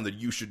of town that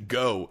you should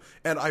go.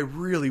 And I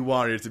really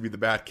wanted it to be the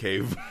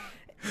Batcave.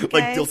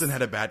 Guys, Dilton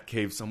had a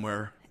Batcave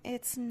somewhere.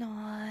 It's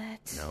not.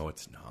 No,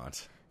 it's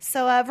not.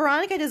 So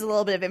Veronica does a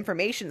little bit of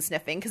information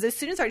sniffing, because as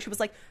soon as Archie was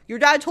like, your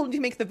dad told me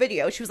to make the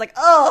video, she was like,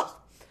 oh,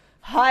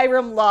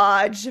 Hiram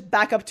Lodge,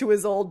 back up to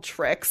his old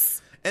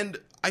tricks. And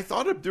I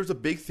thought there's a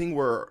big thing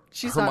where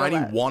She's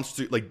Hermione wants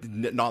to, like,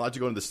 not allowed to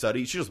go into the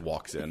study. She just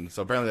walks in.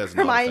 So apparently that's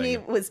not a Hermione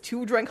thing. was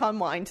too drunk on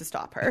wine to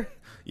stop her.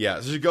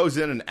 Yeah, so she goes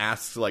in and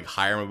asks, like,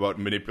 Hiram about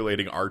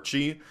manipulating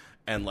Archie.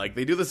 And, like,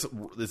 they do this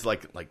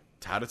like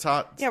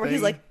tat-a-tat Yeah, where thing.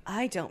 he's like,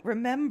 I don't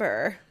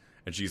remember.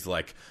 And she's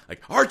like,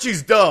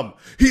 Archie's dumb.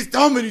 He's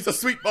dumb and he's a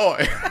sweet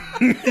boy.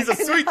 He's a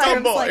sweet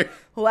dumb boy. Like,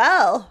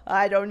 well,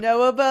 I don't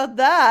know about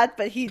that,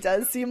 but he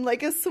does seem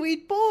like a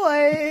sweet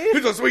boy.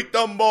 He's a sweet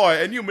dumb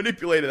boy, and you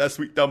manipulated that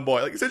sweet dumb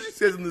boy. Like she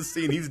says in this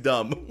scene, he's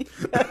dumb,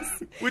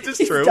 Yes. which is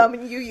He's true. dumb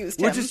and you used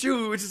him. Which is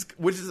true.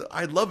 Which is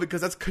I love it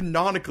because that's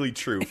canonically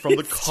true from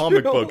the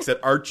comic books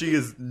that Archie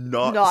is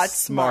not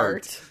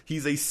smart.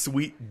 He's a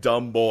sweet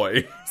dumb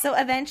boy. So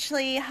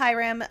eventually,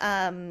 Hiram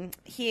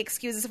he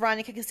excuses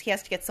Veronica because he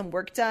has to get some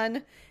work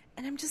done,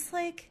 and I'm just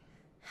like,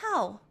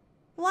 how?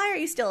 Why are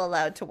you still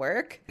allowed to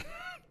work?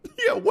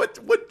 Yeah,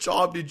 what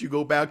job did you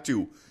go back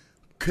to?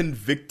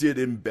 Convicted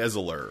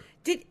embezzler.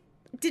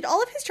 Did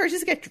all of his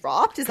charges get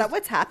dropped? Is that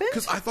what's happened?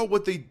 Because I thought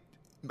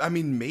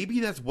maybe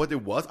that's what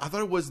it was. I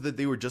thought it was that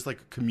they were just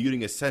like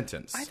commuting a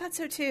sentence. I thought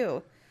so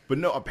too. But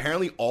no,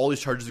 apparently all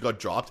his charges got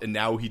dropped, and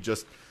now he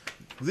just...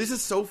 This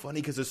is so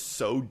funny because it's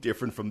so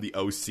different from the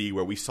OC,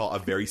 where we saw a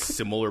very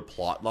similar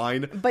plot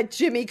line. But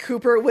Jimmy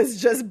Cooper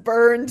was just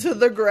burned to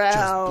the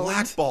ground.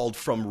 Just blackballed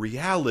from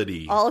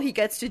reality. All he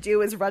gets to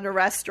do is run a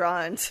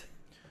restaurant.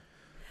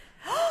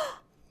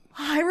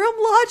 Hiram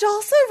Lodge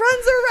also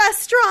runs a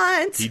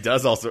restaurant. He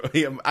does also.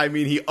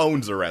 He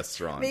owns a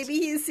restaurant. Maybe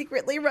he's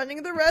secretly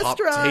running the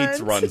restaurant. Pop Tate's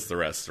runs the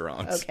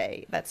restaurant.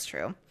 Okay, that's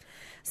true.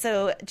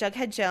 So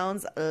Jughead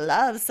Jones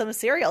loves some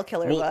serial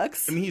killer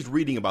books. I mean, he's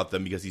reading about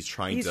them because he's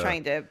trying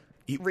to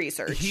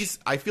research.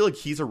 I feel like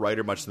he's a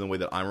writer much in the way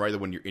that I'm a writer.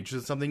 When you're interested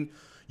in something,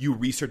 you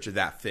research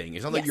that thing.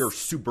 It's not like you're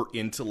super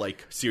into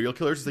like serial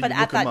killers. It's like but you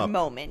look at him that up.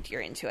 moment,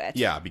 you're into it.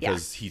 Yeah,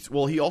 because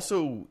he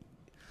also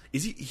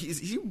is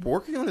he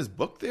working on his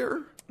book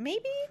there?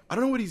 Maybe. I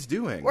don't know what he's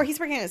doing. Or he's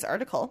working on his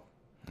article.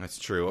 That's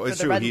true. It's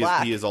the true. Red and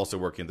Black. He is also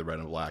working at the Red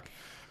and Black.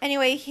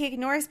 Anyway, he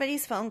ignores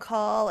Betty's phone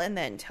call, and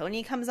then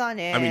Tony comes on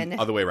in. I mean,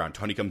 other way around.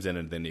 Tony comes in,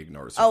 and then he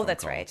ignores her Oh, phone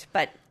that's call. right.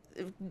 But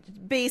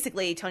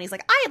basically, Tony's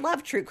like, I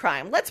love true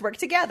crime. Let's work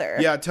together.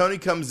 Yeah, Tony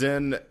comes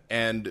in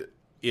and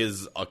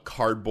is a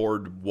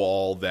cardboard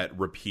wall that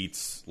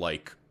repeats,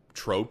 like,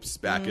 tropes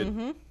back at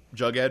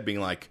Jughead, being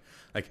like,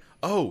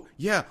 oh,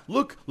 yeah,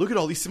 look at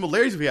all these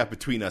similarities we have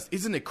between us.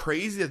 Isn't it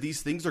crazy that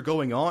these things are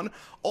going on?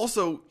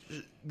 Also,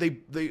 they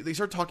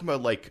start talking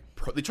about, like,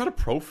 they try to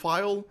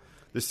profile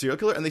the serial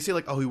killer, and they say,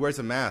 like, oh, he wears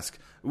a mask.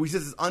 He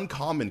says it's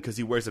uncommon because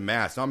he wears a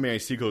mask. Not many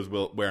serial killers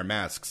will wear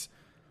masks.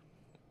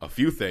 A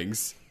few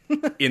things.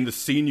 In the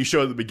scene you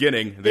showed at the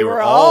beginning, they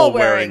were all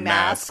wearing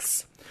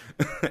masks.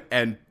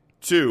 And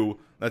 2,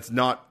 that's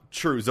not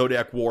true.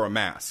 Zodiac wore a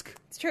mask.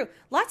 It's true.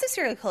 Lots of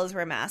serial killers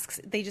wear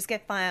masks. They just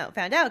get found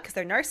out because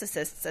they're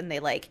narcissists, and they,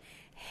 like,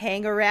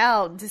 hang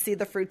around to see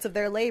the fruits of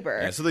their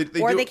labor. Yeah, so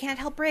they can't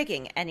help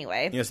bragging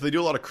anyway. Yeah, so they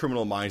do a lot of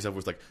Criminal Minds stuff where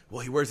it's like,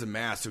 well, he wears a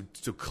mask,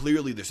 so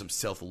clearly there's some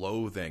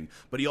self-loathing.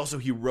 But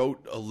he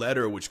wrote a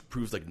letter which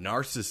proves, like,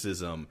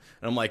 narcissism. And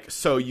I'm like,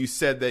 so you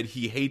said that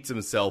he hates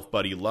himself,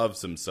 but he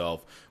loves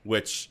himself,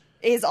 which...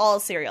 is all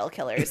serial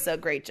killers, so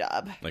great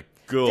job. Like,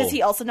 cool. Does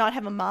he also not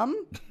have a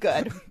mom?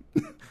 Good.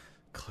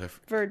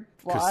 Clifford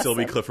Blossom. Still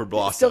be Clifford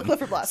Blossom. Still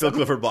Clifford Blossom. Still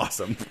Clifford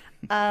Blossom.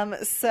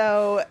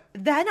 So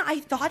then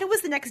I thought it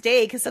was the next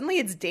day because suddenly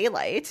it's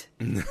daylight.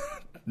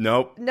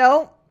 Nope.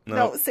 No,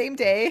 same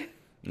day.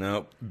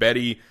 No.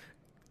 Betty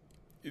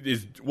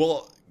is,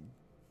 well...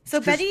 So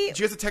Betty...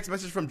 She has a text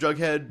message from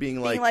Jughead being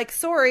like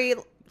sorry,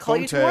 call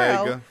you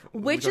tomorrow.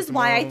 Which is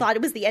why I thought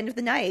it was the end of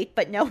the night,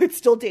 but no, it's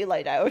still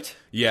daylight out.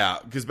 Yeah,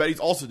 because Betty's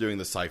also doing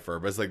the cipher,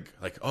 but it's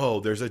like, oh,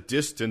 there's a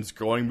distance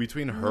growing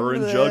between her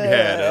and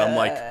Jughead. And I'm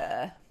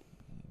like,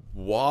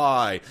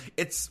 why?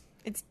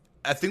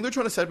 I think they're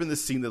trying to set up in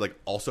this scene that, like,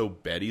 also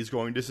Betty's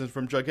growing distance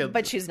from Jughead.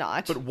 But she's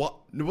not. But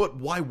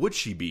why would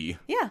she be?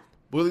 Yeah.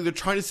 Well, they're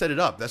trying to set it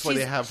up. That's why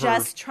they have her...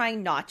 just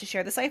trying not to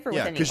share the cipher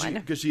with anyone.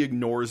 Because she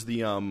ignores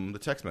the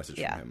text message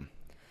from him.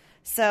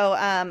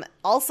 So,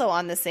 also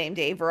on the same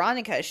day,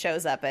 Veronica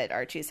shows up at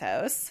Archie's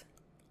house.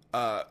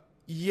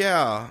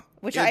 Yeah.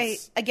 Which I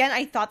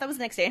thought that was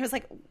the next day. I was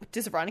like,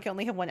 does Veronica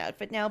only have one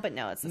outfit now? But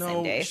no, it's the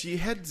same day. She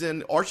heads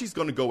in. Archie's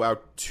going to go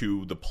out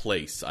to the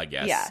place, I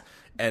guess. Yeah.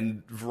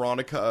 And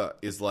Veronica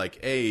is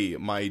like, hey,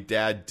 my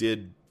dad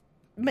did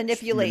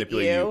manipulate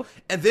you.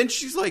 And then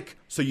she's like,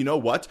 so you know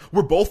what?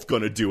 We're both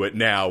going to do it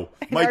now.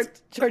 And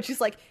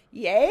Archie's like,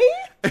 yay?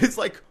 It's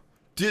like,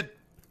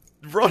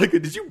 Veronica,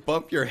 did you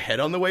bump your head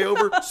on the way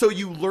over? So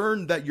you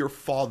learned that your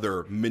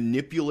father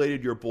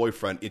manipulated your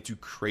boyfriend into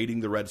creating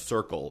the red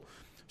circle.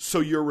 So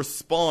your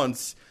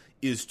response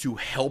is to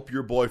help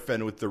your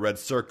boyfriend with the red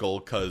circle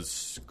because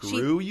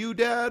screw you,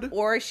 Dad?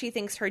 Or she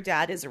thinks her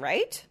dad is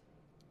right.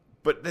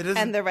 But that doesn't...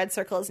 And the red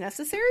circle is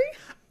necessary?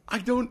 I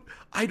don't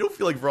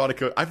feel like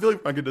Veronica. I feel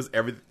like Veronica does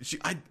everything.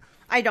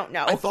 I don't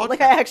know. I thought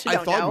I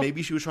thought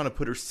maybe she was trying to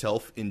put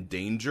herself in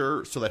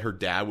danger so that her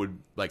dad would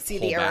like see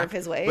pull the error back. of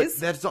his ways. But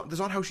that's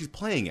not how she's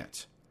playing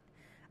it.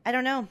 I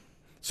don't know.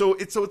 So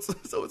it's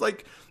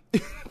like,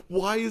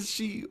 why is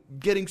she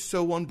getting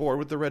so on board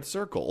with the Red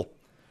Circle?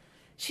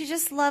 She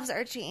just loves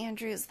Archie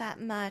Andrews that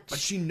much. But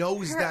she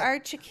knows her that.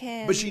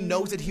 Archikins. But she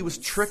knows that he was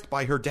tricked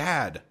by her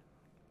dad.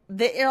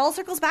 It all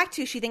circles back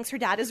to she thinks her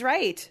dad is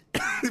right.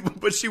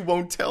 But she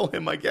won't tell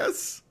him, I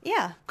guess.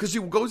 Yeah. Because she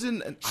goes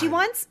in and...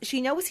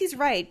 She knows he's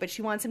right, but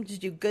she wants him to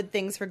do good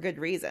things for good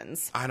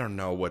reasons. I don't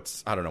know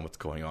what's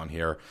going on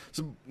here.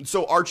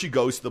 So Archie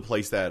goes to the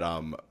place that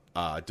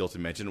Dilton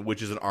mentioned,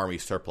 which is an army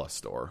surplus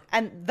store.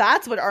 And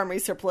that's what army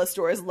surplus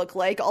stores look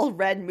like. All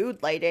red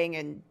mood lighting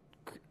and...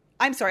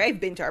 I'm sorry, I've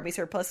been to army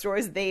surplus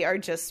stores. They are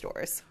just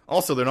stores.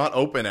 Also, they're not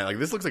open at,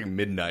 this looks like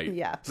midnight.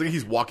 Yeah. It's like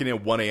he's walking in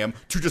at 1 a.m.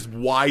 to just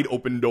wide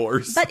open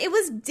doors. But it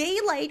was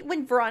daylight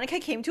when Veronica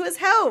came to his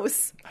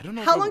house. I don't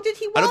know. How long did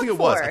he walk for? I don't think it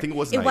was. I think it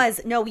was night. It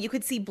was. No, you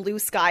could see blue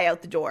sky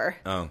out the door.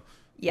 Oh.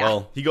 Yeah.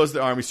 Well, he goes to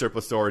the army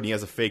surplus store and he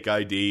has a fake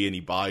ID and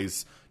he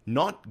buys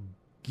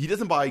he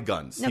doesn't buy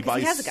guns. No, because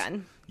he has a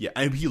gun. Yeah,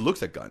 and he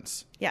looks at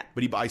guns. Yeah.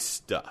 But he buys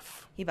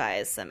stuff. He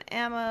buys some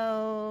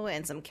ammo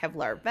and some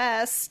Kevlar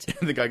vest.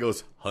 And the guy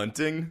goes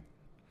hunting.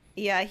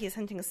 Yeah, he's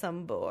hunting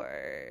some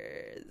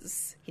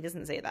boars. He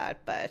doesn't say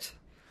that, but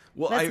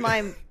well, that's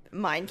my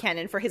mind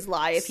canon for his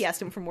lie if he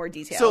asked him for more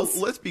details. So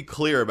let's be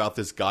clear about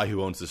this guy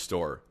who owns the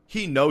store.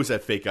 He knows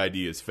that fake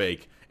ID is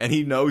fake, and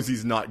he knows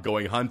he's not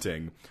going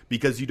hunting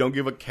because you don't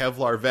give a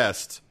Kevlar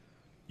vest.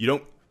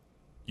 You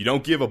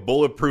don't give a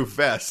bulletproof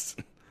vest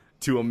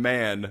to a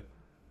man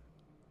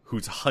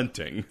who's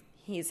hunting.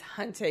 He's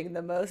hunting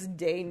the most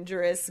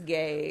dangerous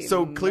game.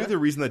 So clearly the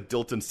reason that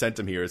Dilton sent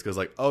him here is because,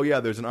 oh yeah,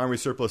 there's an army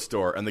surplus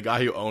store, and the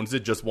guy who owns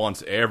it just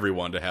wants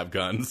everyone to have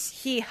guns.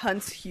 He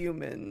hunts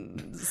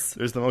humans.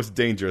 There's the most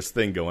dangerous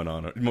thing going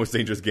on, most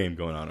dangerous game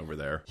going on over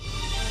there.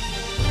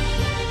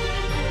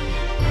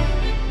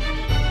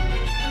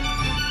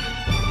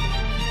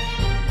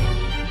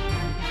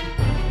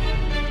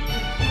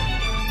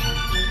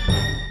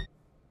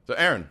 So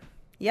Aaron.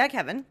 Yeah,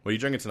 Kevin. What are you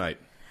drinking tonight?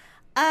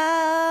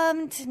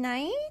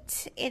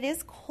 Tonight it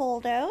is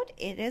cold out.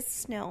 It is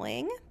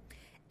snowing.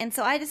 And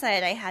so I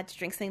decided I had to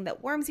drink something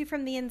that warms you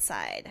from the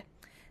inside.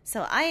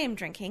 So I am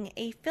drinking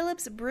a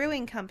Phillips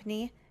Brewing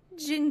Company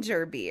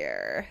ginger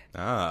beer.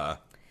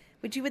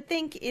 Which you would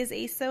think is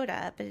a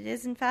soda, but it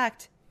is in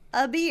fact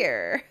a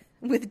beer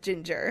with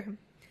ginger.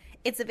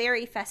 It's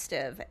very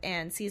festive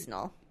and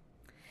seasonal.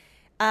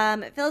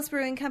 Phillips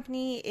Brewing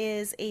Company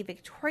is a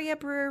Victoria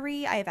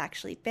brewery. I have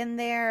actually been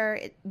there.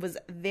 It was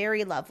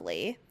very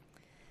lovely.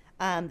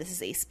 This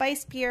is a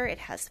spiced beer. It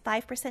has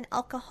 5%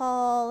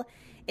 alcohol.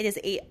 It is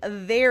a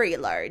very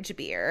large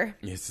beer.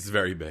 Yes, it's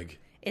very big.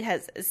 It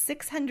has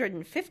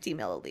 650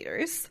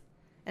 milliliters.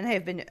 And I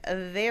have been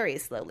very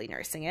slowly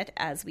nursing it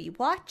as we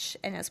watch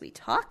and as we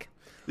talk.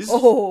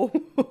 Oh,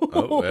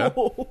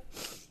 yeah.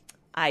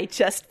 I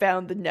just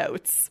found the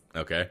notes.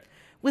 Okay.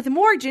 With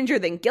more ginger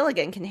than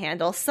Gilligan can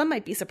handle, some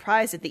might be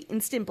surprised at the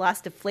instant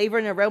blast of flavor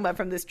and aroma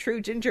from this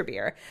true ginger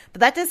beer. But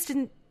that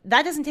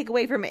doesn't take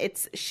away from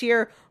its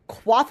sheer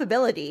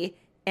quaffability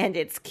and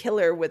its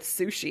killer with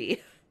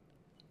sushi.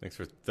 Thanks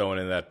for throwing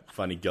in that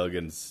funny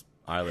Gilligan's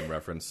Island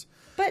reference.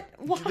 But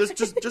why?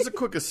 Just a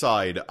quick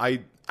aside.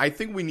 I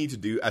think we need to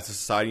do, as a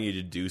society, need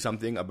to do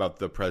something about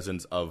the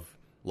presence of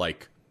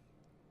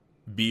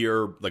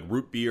beer, like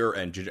root beer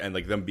and ginger, and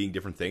them being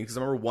different things. Because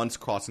I remember once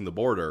crossing the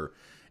border,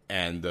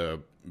 and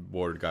the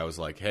border guy was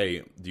like,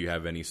 "Hey, do you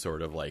have any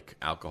sort of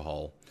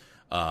alcohol?"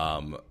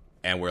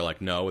 And we're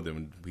like, "No." And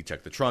then we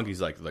check the trunk.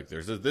 He's like,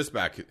 "There's this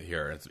back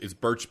here. It's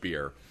birch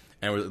beer."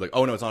 And we're like,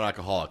 "Oh no, it's not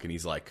alcoholic." And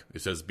he's like,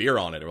 "It says beer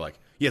on it." And we're like,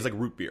 "Yeah, it's like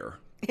root beer."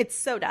 It's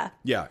soda.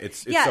 Yeah,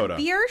 it's soda.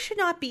 Beer should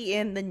not be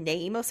in the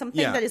name of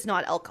something that is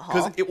not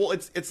alcohol.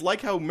 Because it's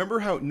like how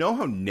how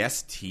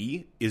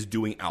Nestea is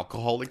doing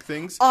alcoholic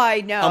things.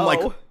 I know. I'm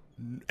like,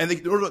 and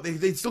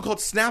they still call it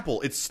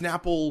Snapple. It's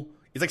Snapple.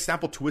 It's like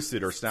Snapple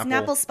Twisted or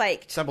Snapple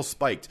Spiked. Snapple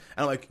Spiked.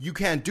 And I'm like, you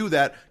can't do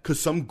that because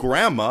some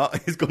grandma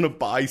is going to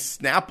buy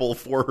Snapple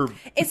for her.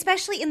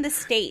 Especially in the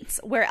States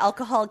where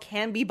alcohol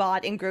can be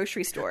bought in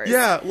grocery stores.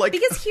 Yeah,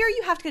 because here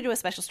you have to go to a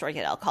special store to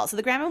get alcohol, so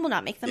the grandma will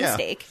not make the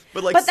mistake.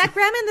 But that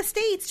grandma in the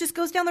States just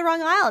goes down the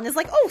wrong aisle and is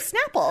like, oh,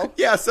 Snapple.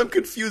 Yeah, some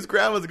confused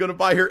grandma's going to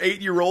buy her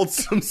 8-year-old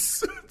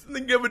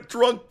something give a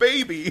drunk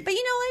baby. But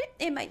you know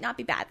what? It might not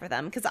be bad for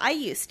them because I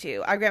used to.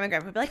 Our grandma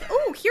would be like,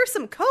 oh, here's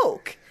some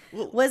Coke.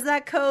 Was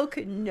that Coke?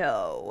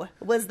 No.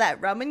 Was that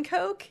rum and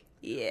Coke?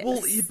 Yes. Well,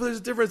 but there's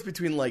a difference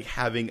between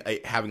having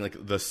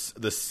the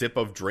sip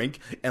of drink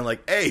and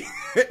hey,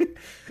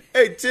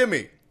 hey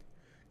Timmy,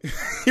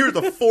 here's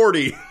a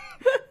 40.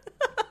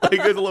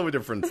 There's a little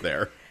difference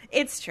there.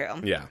 It's true.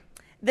 Yeah.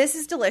 This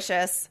is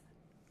delicious,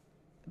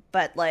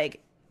 but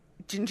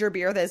ginger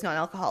beer that is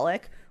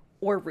non-alcoholic,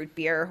 or root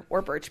beer,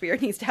 or birch beer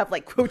needs to have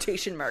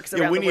quotation marks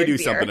around the word beer. We need to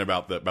do something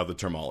about the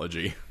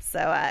terminology.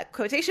 So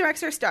quotation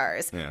marks are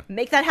stars. Yeah.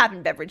 Make that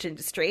happen, beverage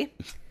industry.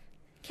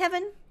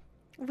 Kevin,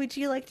 Would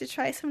you like to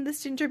try some of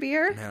this ginger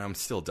beer? Man, I'm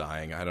still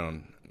dying. I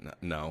don't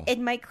know. It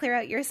might clear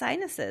out your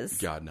sinuses.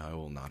 God, no, it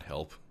will not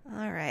help.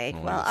 All right.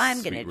 Well,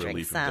 I'm going to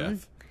drink some.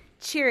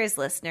 Cheers,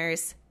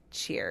 listeners.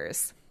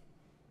 Cheers.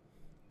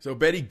 So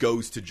Betty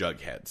goes to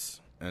Jughead's.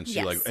 And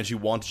she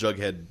wants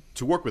Jughead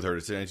to work with her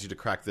to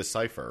crack this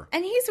cipher.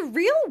 And he's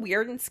real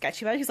weird and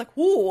sketchy about it. He's like,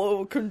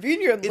 "Oh,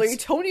 conveniently,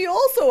 Tony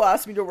also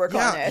asked me to work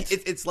on it."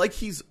 It's like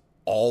he's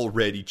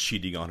already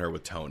cheating on her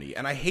with Tony,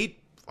 and I hate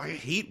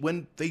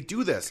when they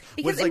do this.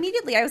 Because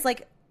immediately I was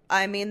like,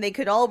 I mean, they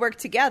could all work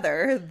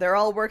together. They're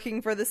all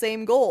working for the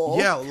same goal.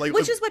 Yeah,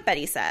 which is what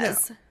Betty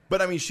says. Yeah.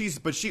 But I mean,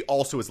 she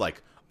also is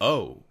like,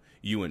 "Oh,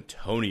 you and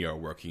Tony are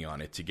working on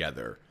it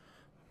together.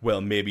 Well,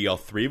 maybe all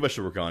three of us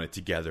should work on it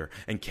together,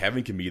 and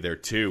Kevin can be there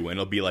too, and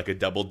it'll be like a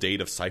double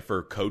date of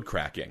cipher code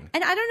cracking."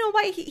 And I don't know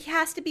why he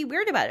has to be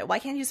weird about it. Why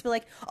can't he just be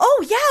like,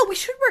 "Oh yeah, we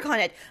should work on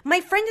it.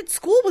 My friend at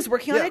school was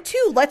working on it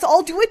too. Let's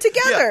all do it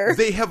together." Yeah,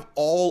 they have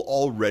all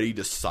already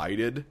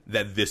decided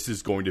that this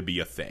is going to be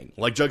a thing.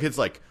 Like, Jughead's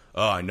like,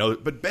 "Oh, I know,"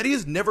 but Betty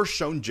has never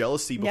shown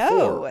jealousy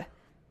before.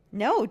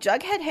 No,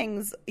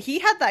 Jughead he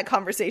had that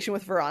conversation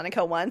with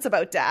Veronica once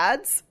about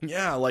dads.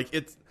 Yeah, like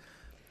it's...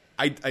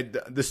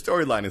 the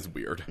storyline is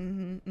weird.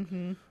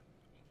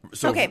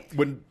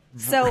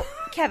 So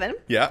Kevin,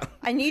 yeah,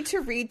 I need to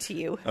read to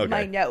you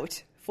my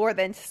note for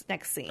this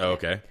next scene.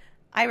 Okay.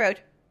 I wrote,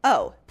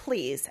 "Oh,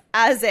 please,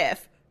 as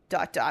if, ...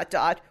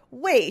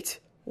 Wait,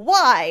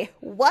 why?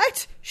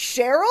 What?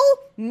 Cheryl?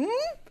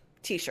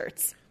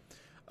 T-shirts."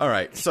 All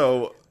right,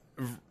 so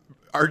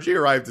Archie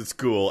arrived at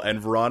school, and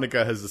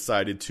Veronica has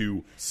decided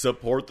to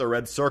support the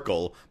Red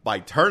Circle by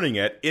turning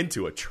it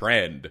into a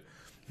trend.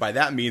 By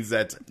that means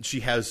that she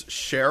has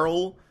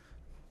Cheryl,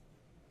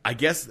 I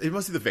guess it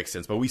must be the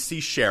Vixens, but we see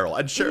Cheryl,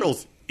 and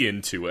Cheryl's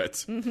into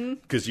it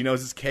because she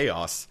knows it's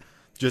chaos,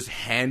 just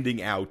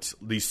handing out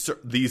these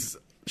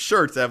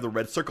shirts that have the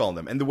red circle on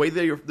them. And the way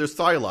they're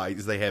stylized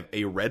is they have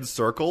a red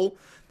circle,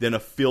 then a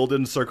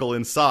filled-in circle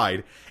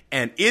inside,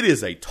 and it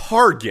is a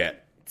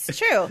target. It's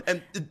true.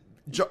 And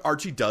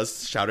Archie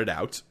does shout it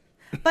out.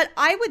 But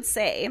I would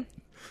say...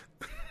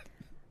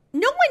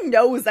 no one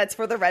knows that's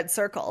for the red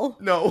circle.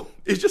 No,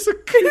 it's just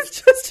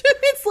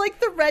it's like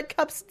the red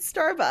cups in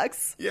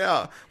Starbucks.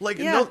 Yeah, like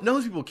none of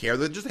those people care.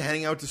 They're just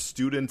handing out to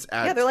students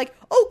at... Yeah, they're like,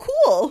 "Oh,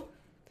 cool.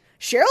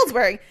 Cheryl's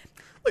wearing..."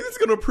 Like, it's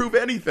going to prove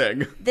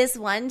anything. This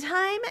one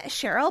time,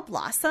 Cheryl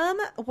Blossom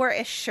wore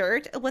a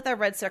shirt with a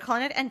red circle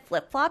on it and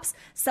flip-flops,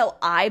 so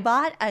I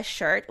bought a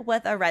shirt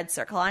with a red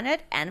circle on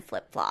it and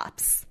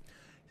flip-flops.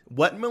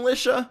 What,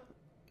 Militia?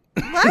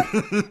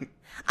 What?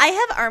 I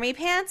have army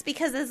pants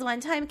because this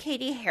one time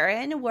Katie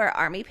Heron wore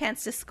army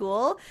pants to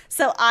school,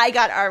 so I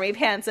got army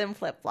pants and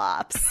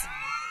flip-flops.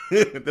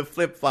 The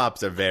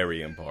flip-flops are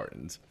very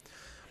important.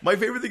 My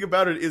favorite thing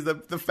about it is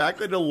that the fact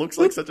that it looks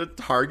like such a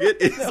target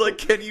is like,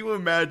 can you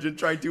imagine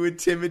trying to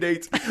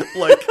intimidate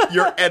like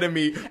your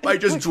enemy by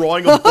just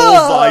drawing a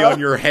bullseye on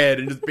your head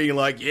and just being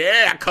like,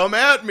 "Yeah, come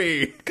at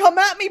me. Come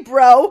at me,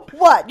 bro.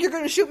 What? You're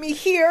going to shoot me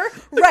here?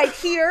 Right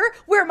here?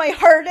 Where my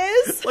heart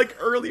is?" Like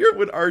earlier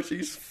when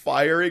Archie's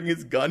firing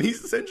his gun,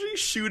 he's essentially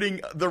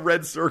shooting the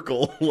Red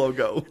Circle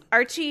logo.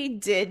 Archie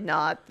did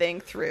not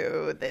think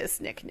through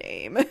this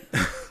nickname.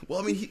 Well,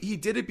 I mean, he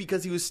did it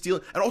because he was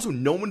stealing, and also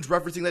no one's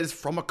referencing that it's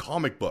from a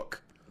comic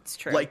book. It's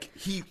true. Like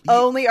he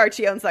only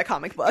Archie owns that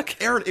comic book.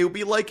 Aaron, it would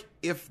be like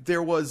if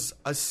there was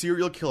a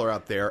serial killer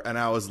out there, and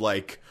I was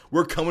like,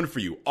 "We're coming for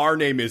you. Our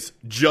name is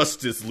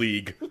Justice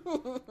League,"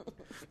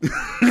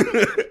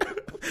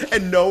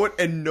 and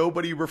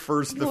nobody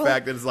refers to the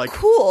fact that it's like,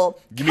 "Cool,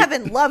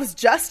 Kevin loves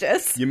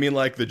justice." You mean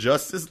like the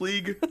Justice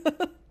League?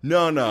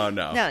 No, nothing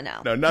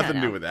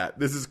to do with that.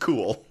 This is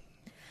cool.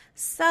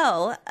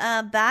 So,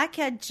 back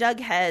at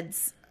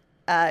Jughead's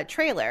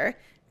trailer,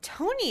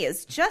 Tony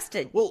is just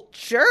a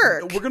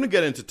jerk. We're gonna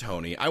get into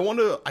Tony. I want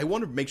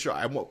to make sure.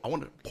 I want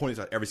to point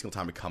this out every single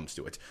time it comes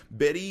to it.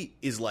 Betty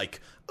is like,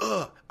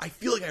 I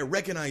feel like I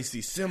recognize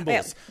these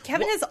symbols.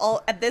 Yeah,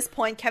 at this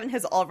point, Kevin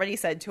has already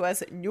said to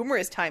us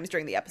numerous times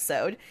during the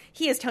episode,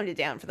 he has toned it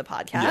down for the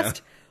podcast.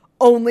 Yeah.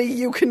 Only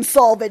you can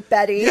solve it,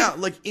 Betty. Yeah,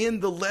 like in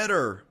the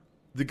letter,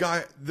 the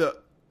guy, the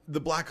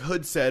Black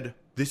Hood said,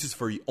 "This is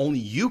for you. Only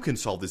you can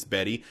solve this,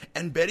 Betty."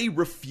 And Betty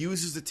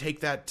refuses to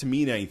take that to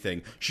mean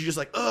anything. She's just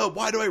like,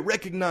 why do I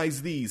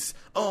recognize these?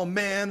 Oh,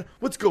 man,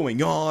 what's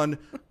going on?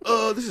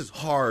 This is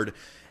hard.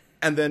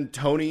 And then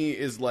Tony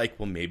is like,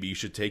 well, maybe you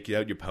should take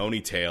out your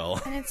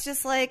ponytail. And it's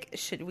just like,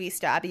 should we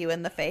stab you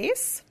in the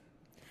face?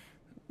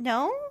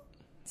 No?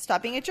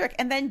 Stop being a jerk.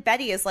 And then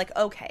Betty is like,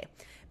 okay,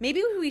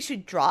 maybe we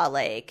should draw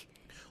like...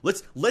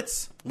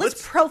 Let's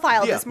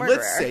profile this murderer.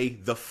 Let's say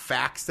the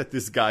facts that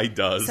this guy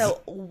does.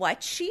 So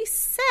what she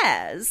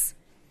says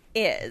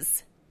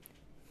is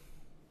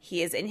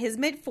he is in his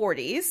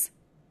mid-40s,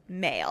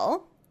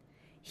 male.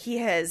 He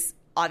has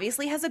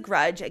obviously has a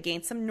grudge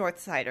against some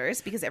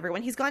Northsiders because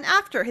everyone he's gone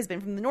after has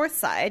been from the North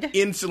Side.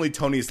 Instantly,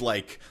 Tony's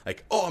like,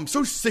 oh, I'm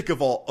so sick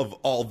of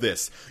all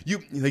this. You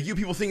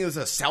people think it's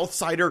a South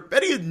Sider.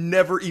 Betty had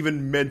never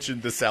even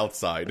mentioned the South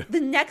Side. The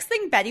next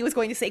thing Betty was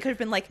going to say could have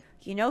been like,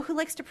 you know who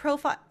likes to go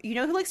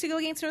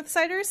against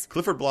Northsiders?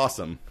 Clifford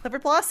Blossom.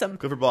 Clifford Blossom.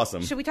 Clifford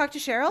Blossom. Should we talk to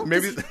Cheryl?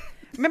 Maybe.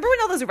 Remember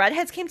when all those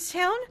redheads came to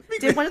town?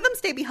 Did one of them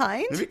stay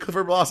behind? Maybe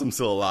Clifford Blossom's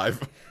still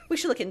alive. We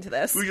should look into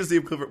this. We should see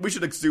if we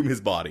should exhume his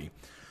body.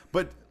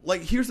 But,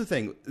 like, here's the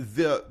thing.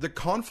 The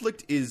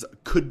conflict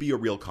could be a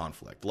real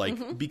conflict.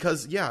 Like,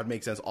 because, yeah, it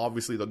makes sense.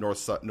 Obviously, the north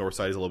side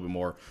is a little bit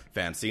more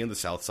fancy, and the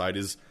south side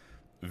is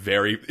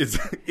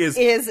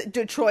is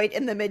Detroit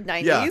in the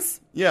mid-90s.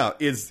 Yeah,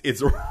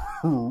 it's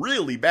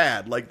really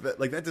bad. Like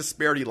that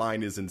disparity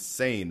line is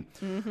insane.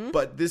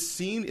 But this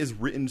scene is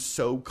written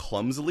so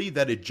clumsily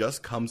that it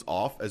just comes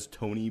off as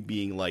Tony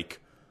being like,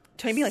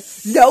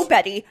 no,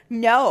 Betty,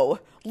 no.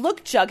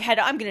 Look, Jughead,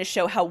 I'm going to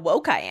show how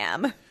woke I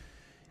am.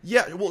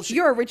 Yeah, well,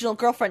 your original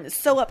girlfriend is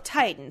so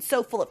uptight and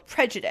so full of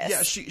prejudice.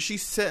 Yeah, she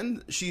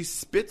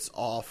spits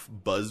off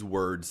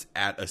buzzwords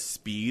at a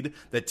speed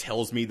that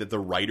tells me that the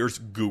writers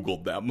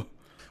Googled them,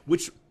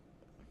 which,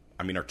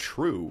 I mean, are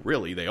true.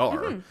 Really, they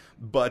are,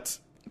 but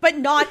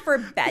not for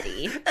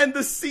Betty. And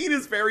the scene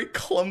is very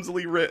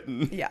clumsily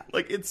written. Yeah,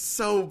 like it's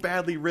so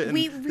badly written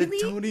that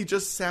Tony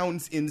just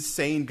sounds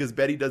insane because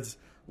Betty does.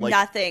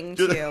 Nothing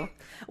to.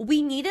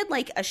 We needed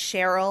like a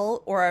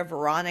Cheryl or a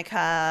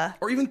Veronica.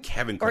 Or even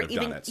Kevin could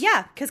have done it.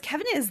 Yeah, because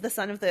Kevin is the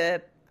son of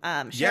the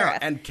sheriff. Yeah,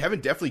 and Kevin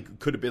definitely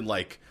could have been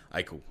like,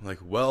 I mean, like,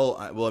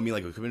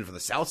 coming from the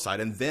South Side.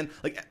 And then,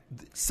 like,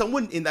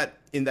 someone in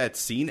that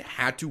scene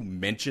had to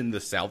mention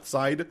the South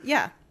Side.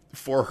 Yeah.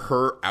 For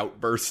her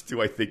outburst to,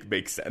 I think,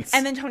 make sense.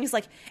 And then Tony's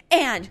like,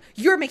 and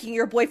you're making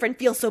your boyfriend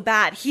feel so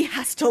bad. He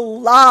has to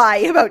lie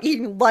about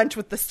eating lunch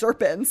with the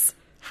serpents.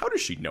 How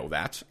does she know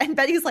that? And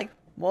Betty's like,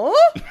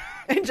 what?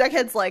 And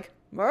Jughead's like,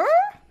 mer?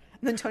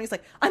 And then Tony's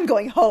like, I'm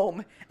going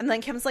home. And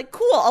then Kevin's like,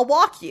 cool, I'll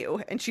walk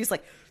you. And she's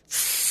like,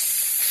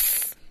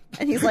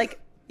 and he's like,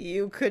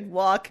 you could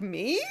walk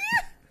me?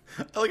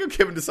 I like how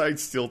Kevin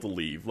decides still to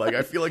leave. Like,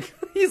 I feel like...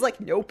 He's like,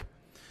 nope.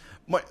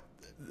 The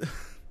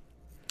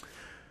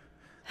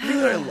thing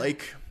that I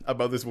like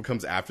about this, what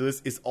comes after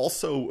this, is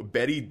also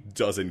Betty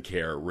doesn't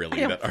care, really,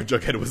 that our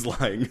Jughead was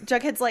lying.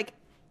 Jughead's like,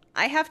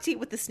 I have to eat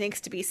with the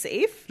snakes to be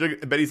safe.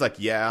 Betty's like,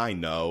 yeah, I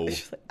know.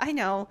 Like, I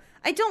know.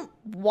 I don't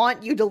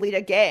want you to lead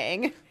a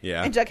gang.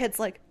 Yeah. And Jughead's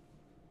like,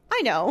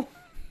 I know.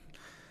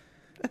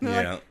 And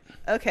they're like,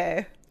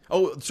 okay.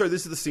 Oh, sorry,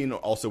 this is the scene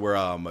also where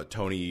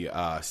Tony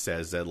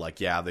says that,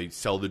 like, yeah, they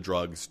sell the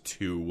drugs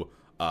to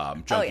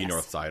junkie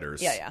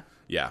Northsiders. Yeah.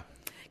 Yeah.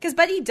 Because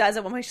Betty does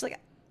at one point, she's like,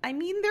 I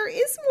mean, there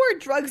is more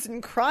drugs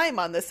and crime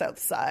on the South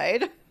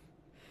Side.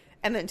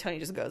 And then Tony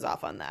just goes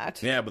off on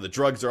that. Yeah, but the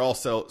drugs are all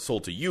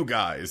sold to you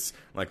guys.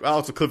 Like,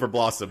 well, so Clifford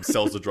Blossom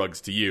sells the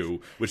drugs to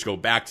you, which go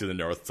back to the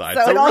North Side.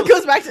 So it all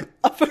goes back to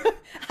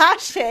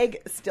hashtag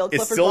still Clifford Blossom.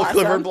 It's still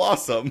Clifford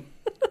Blossom.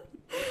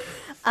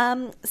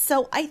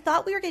 So I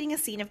thought we were getting a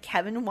scene of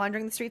Kevin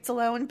wandering the streets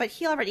alone, but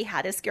he already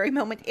had a scary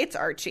moment. It's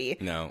Archie.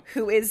 No.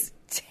 Who is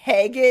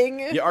tagging.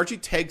 Yeah, Archie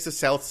tags the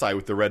South Side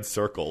with the red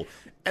circle.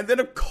 And then,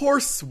 of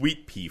course,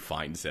 Sweet Pea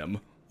finds him.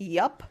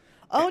 Yup.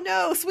 Oh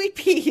no, Sweet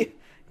Pea.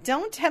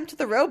 Don't tempt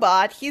the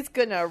robot. He's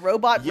gonna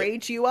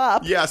rage you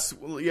up. Yes.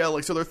 Yeah,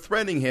 like, so they're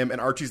threatening him,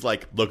 and Archie's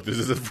like, look, this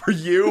isn't for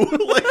you.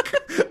 Like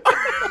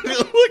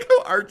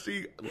how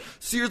Archie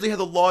seriously had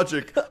the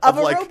logic of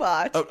a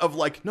robot. Of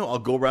like, no, I'll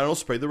go around and I'll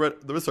spray the red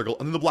circle,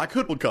 and then the Black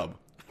Hood will come.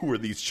 Who are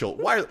these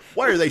children?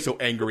 Why are they so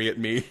angry at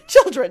me?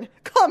 Children,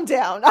 calm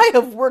down. I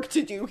have work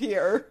to do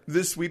here.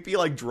 This Sweet Pea,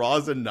 like,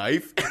 draws a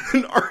knife,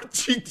 and then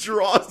Archie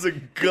draws a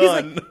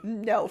gun. He's like,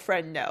 no,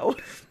 friend, no.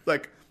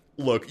 Like,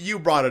 look, you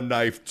brought a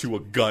knife to a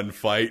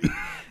gunfight.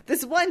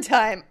 This one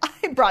time,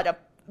 I brought a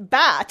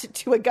bat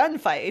to a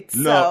gunfight,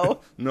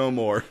 so... No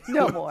more.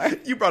 No more.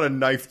 You brought a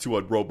knife to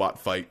a robot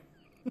fight.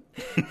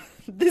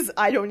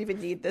 I don't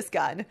even need this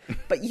gun,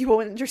 but you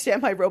won't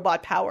understand my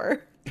robot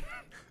power.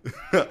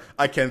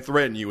 I can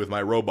threaten you with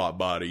my robot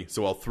body,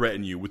 so I'll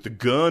threaten you with the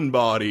gun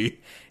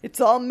body.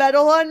 It's all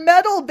metal on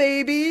metal,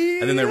 baby!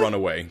 And then they run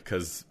away,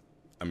 because,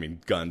 I mean,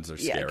 guns are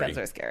scary. Yeah, guns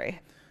are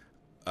scary.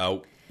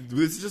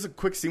 This is just a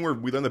quick scene where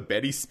we learn that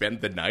Betty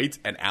spent the night,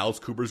 and Alice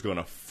Cooper's going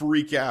to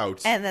freak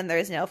out. And then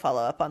there's no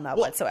follow-up on that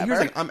whatsoever. Here's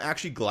the thing, I'm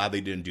actually glad they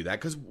didn't do that,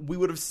 because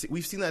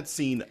we've seen that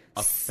scene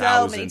so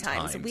 1,000 many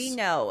times. We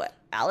know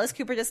Alice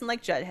Cooper doesn't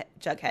like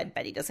Jughead.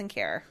 Betty doesn't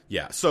care.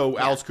 Yeah, so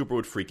Alice Cooper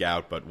would freak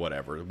out, but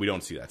whatever. We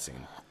don't see that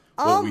scene.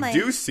 What we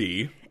do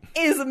see...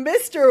 is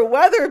Mr.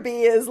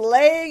 Weatherby is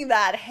laying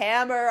that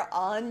hammer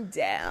on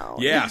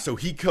down. Yeah, so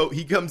he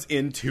comes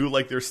into,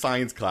 like, their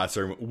science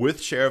classroom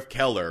with Sheriff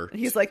Keller. And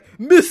he's like,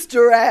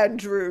 Mr.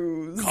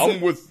 Andrews,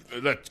 come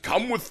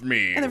with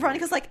me. And then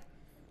Veronica's like,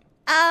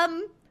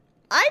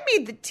 I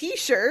made the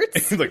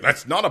t-shirts. He's like,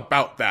 that's not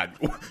about that.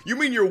 You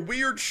mean your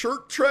weird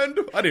shirt trend?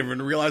 I didn't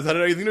even realize that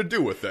had anything to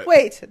do with it.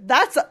 Wait,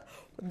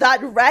 that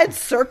red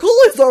circle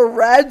is a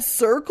red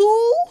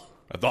circle?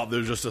 I thought there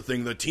was just a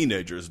thing that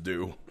teenagers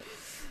do.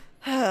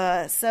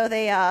 So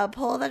they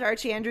pull that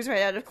Archie Andrews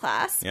right out of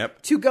class.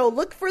 Yep. To go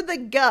look for the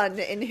gun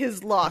in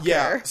his locker.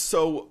 Yeah,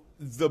 so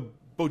the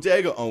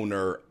bodega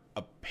owner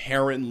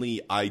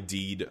apparently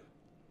ID'd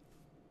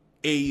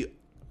a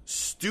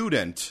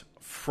student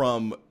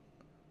from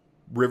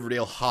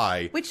Riverdale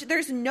High. Which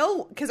there's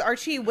no... Because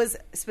Archie was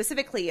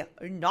specifically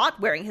not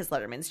wearing his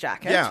Letterman's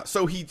jacket. Yeah,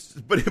 so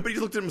but he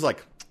looked at him and was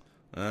like,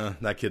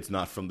 that kid's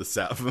not from the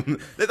South.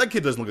 That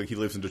kid doesn't look like he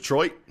lives in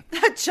Detroit.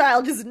 That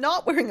child is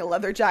not wearing a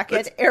leather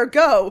jacket,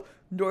 ergo,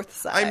 North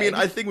Side. I mean,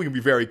 I think we can be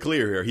very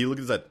clear here. He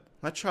looks at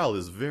that child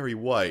is very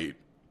white.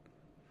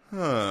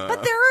 Huh.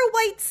 But there are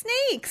white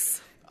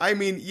snakes. I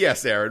mean,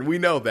 yes, Aaron, we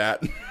know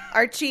that.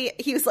 Archie,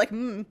 he was like,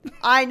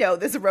 I know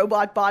there's a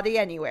robot body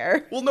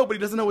anywhere. Well, nobody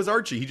doesn't know it's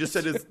Archie. He just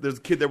said there's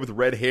a kid there with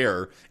red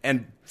hair.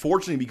 And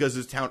fortunately, because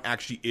this town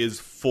actually is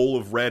full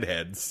of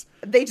redheads.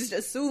 They just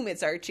assume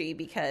it's Archie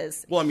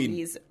because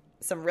he's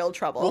some real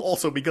trouble. Well,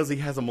 also because he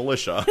has a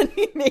militia.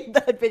 He made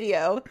that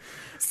video.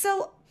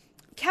 So,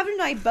 Kevin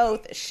and I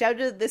both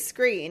shouted at the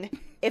screen,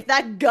 if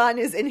that gun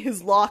is in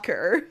his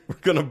locker... We're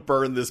gonna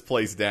burn this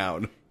place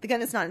down. The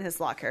gun is not in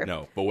his locker.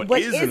 No, but what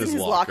is in his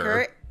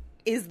locker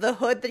is the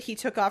hood that he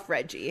took off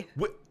Reggie.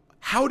 What?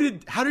 How did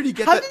he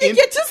get that? How did he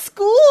get to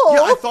school?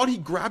 Yeah, I thought he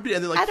grabbed it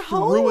and then threw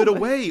home. it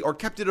away or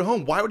kept it at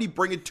home. Why would he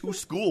bring it to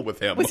school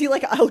with him? Was he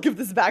like, I'll give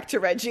this back to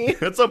Reggie?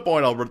 At some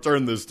point, I'll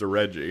return this to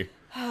Reggie.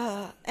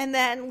 And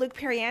then Luke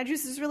Perry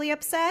Andrews is really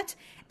upset.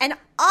 And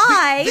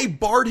They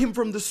barred him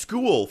from the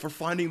school for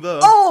finding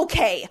the...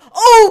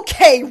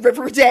 Okay,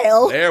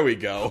 Riverdale. There we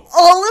go.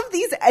 All of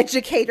these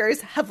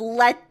educators have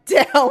let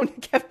down...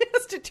 Kevin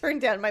has to turn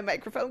down my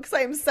microphone because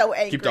I am so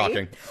angry. Keep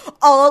talking.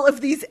 All of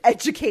these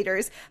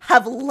educators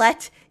have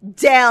let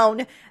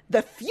down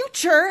the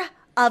future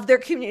of their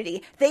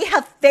community. They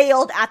have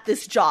failed at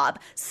this job.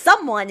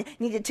 Someone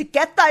needed to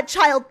get that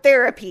child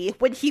therapy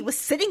when he was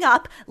sitting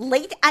up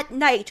late at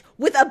night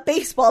with a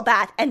baseball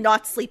bat and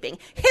not sleeping.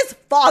 His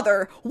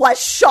father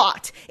was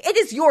shot. It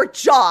is your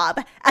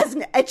job as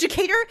an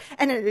educator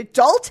and an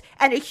adult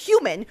and a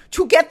human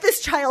to get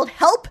this child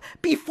help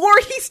before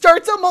he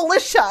starts a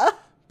militia.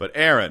 But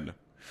Aaron,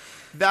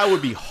 that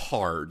would be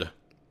hard.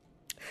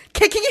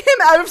 Kicking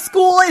him out of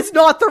school is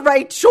not the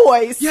right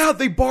choice. Yeah,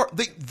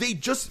 they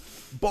just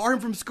bar him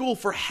from school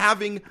for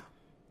having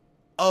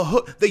a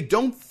hood. They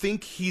don't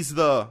think he's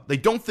the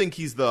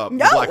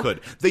Black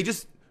Hood.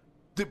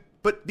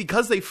 But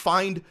because they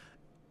find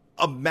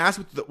a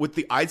mask with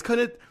the eyes cut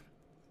it,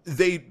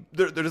 they're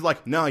just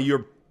like, no,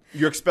 you're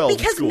expelled.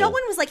 Because from school. No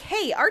one was like,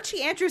 hey,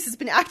 Archie Andrews has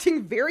been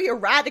acting very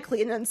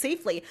erratically and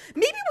unsafely.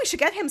 Maybe we should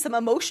get him some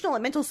emotional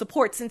and mental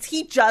support since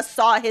he just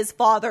saw his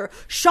father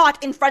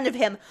shot in front of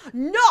him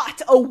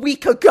not a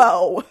week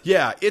ago.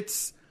 Yeah,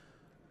 It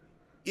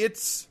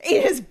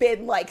has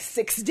been like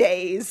 6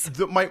 days.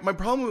 My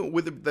problem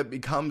with it that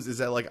becomes is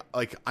that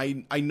like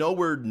I know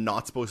we're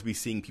not supposed to be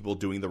seeing people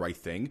doing the right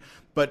thing,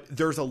 but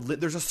there's a limit.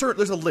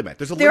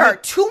 There are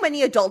too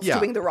many adults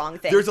doing the wrong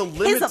thing. There's a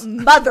limit. His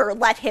mother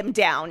let him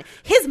down.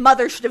 His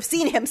mother should have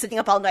seen him sitting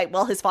up all night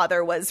while his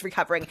father was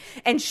recovering,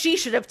 and she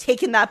should have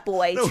taken that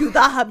boy to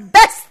the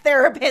best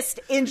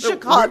therapist in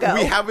Chicago.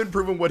 We haven't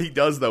proven what he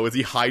does though, is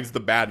he hides the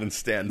bat and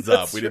stands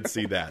up. We didn't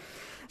see that.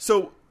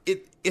 So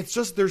it's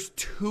just there's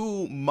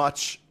too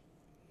much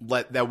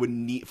that would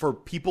need for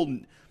people.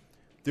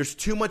 There's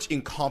too much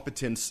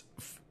incompetence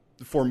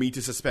for me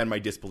to suspend my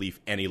disbelief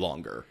any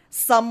longer.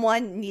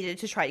 Someone needed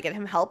to try to get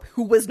him help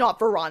who was not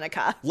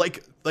Veronica.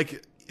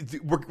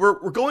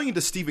 We're going into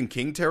Stephen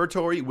King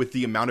territory with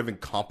the amount of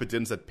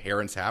incompetence that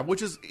parents have,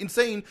 which is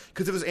insane.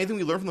 Because if there's anything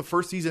we learned from the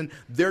first season,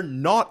 they're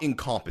not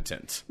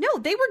incompetent. No,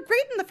 they were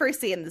great in the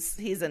first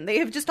season. They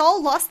have just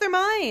all lost their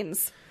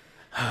minds.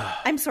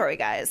 I'm sorry,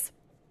 guys.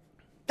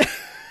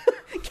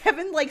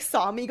 Kevin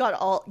saw me get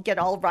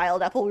all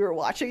riled up while we were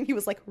watching. He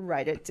was like,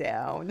 write it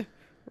down.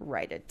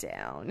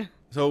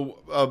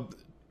 So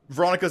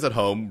Veronica's at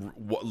home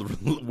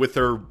with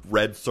her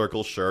red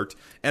circle shirt,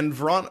 and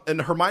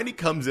Hermione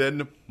comes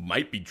in,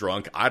 might be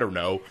drunk, I don't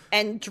know,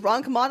 and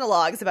drunk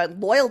monologues about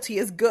loyalty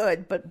is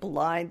good, but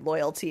blind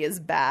loyalty is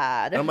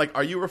bad. And I'm like,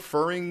 are you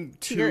referring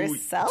to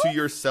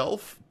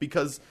yourself?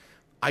 Because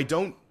I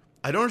don't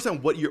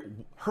understand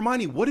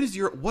Hermione, what is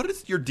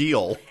your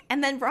deal?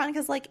 And then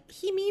Veronica's like,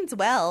 he means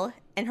well.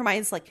 And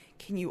Hermione's like,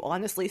 can you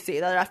honestly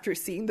say that after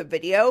seeing the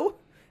video?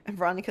 And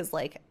Veronica's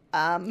like,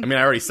 I mean,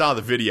 I already saw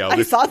the video.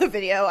 I saw the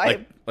video.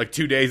 Like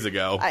 2 days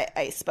ago.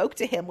 I spoke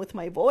to him with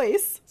my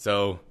voice.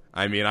 So,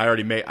 I mean,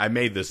 I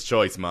made this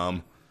choice,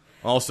 Mom.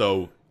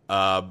 Also,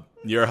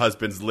 your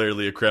husband's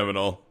literally a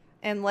criminal.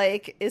 And,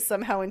 is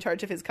somehow in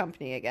charge of his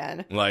company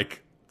again.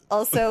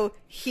 Also,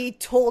 he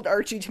told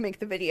Archie to make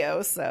the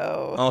video,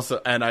 so...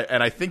 Also, and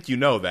I think you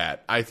know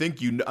that. I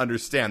think you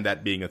understand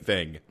that being a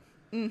thing.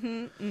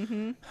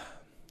 Mm-hmm.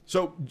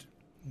 So,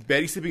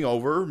 Betty sleeping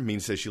over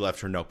means that she left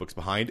her notebooks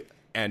behind,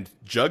 and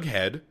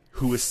Jughead,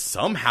 who is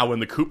somehow in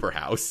the Cooper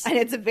house... And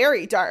it's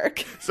very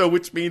dark. So,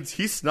 which means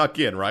he snuck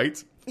in,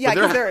 right? Yeah,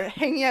 because they're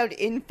hanging out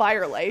in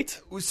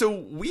firelight. So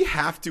we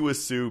have to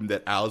assume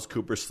that Alice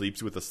Cooper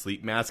sleeps with a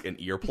sleep mask and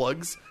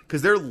earplugs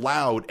because they're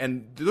loud,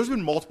 and there's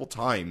been multiple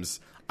times,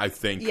 I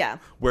think,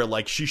 where,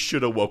 like, she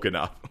should have woken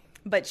up.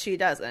 But she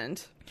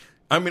doesn't.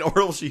 I mean, or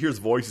else she hears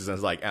voices and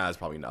is like, it's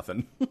probably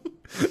nothing.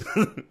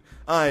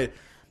 I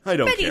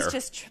don't Betty's care.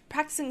 just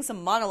practicing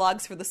some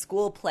monologues for the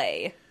school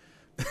play.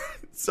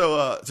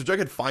 So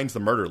Jughead finds the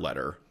murder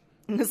letter.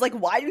 And is like,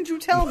 why didn't you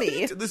tell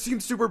me? This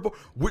seems super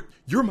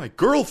you're my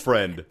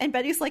girlfriend. And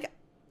Betty's like,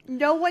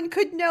 no one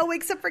could know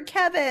except for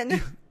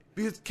Kevin.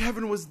 Because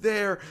Kevin was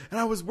there, and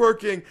I was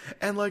working,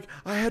 and, like,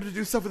 I had to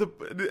do stuff with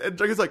and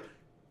Jughead's like,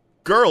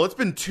 girl, it's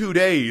been 2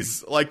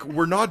 days. Like,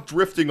 we're not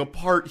drifting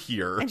apart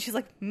here. And she's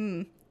like,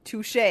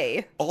 touche.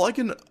 All I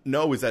can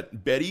know is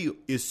that Betty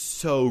is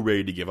so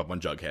ready to give up on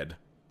Jughead.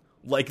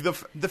 Like, the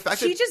fact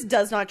she that... just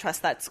does not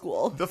trust that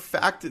school. The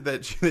fact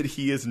that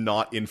he is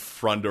not in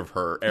front of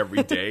her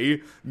every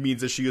day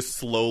means that she is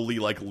slowly,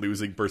 like,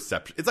 losing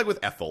perception. It's like with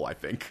Ethel, I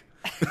think.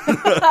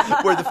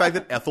 Where the fact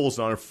that Ethel's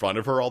not in front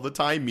of her all the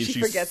time means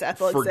she's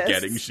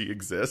forgetting she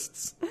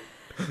exists.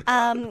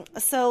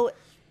 So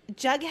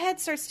Jughead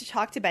starts to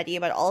talk to Betty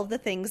about all of the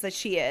things that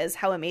she is,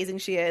 how amazing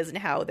she is, and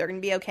how they're going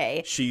to be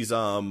okay. She's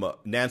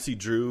Nancy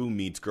Drew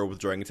meets Girl with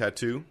Dragon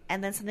Tattoo.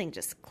 And then something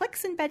just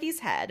clicks in Betty's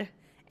head.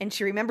 And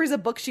she remembers a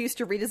book she used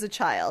to read as a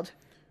child.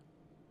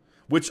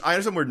 Which, I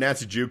understand where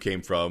Nancy Drew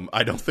came from.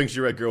 I don't think she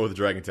read Girl with a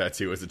Dragon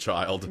Tattoo as a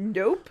child.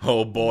 Nope.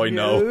 Oh boy,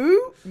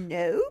 no.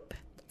 Nope.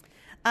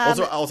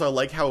 Also, I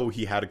like how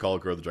he had to call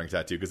it Girl with a Dragon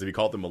Tattoo, because if you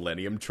call it the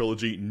Millennium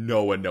Trilogy,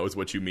 no one knows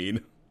what you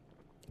mean.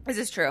 This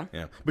is true.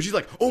 Yeah. But she's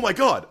like, oh my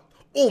god,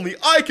 only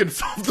I can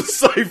solve the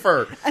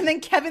cipher! And then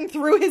Kevin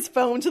threw his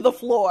phone to the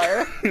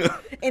floor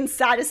in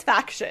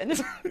satisfaction.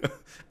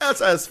 That's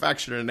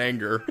satisfaction and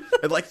anger.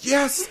 And like,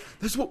 yes,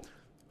 that's what...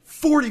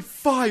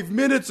 45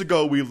 minutes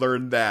ago we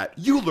learned that.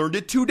 You learned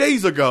it 2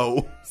 days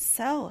ago.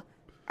 So,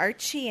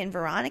 Archie and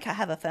Veronica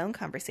have a phone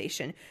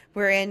conversation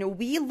wherein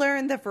we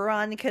learn that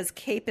Veronica's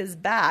cape is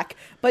back.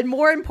 But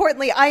more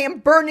importantly, I am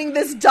burning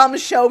this dumb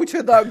show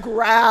to the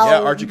ground.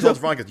 Yeah, Archie calls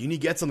Veronica. You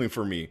need to get something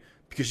for me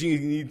because she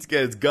needs to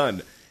get his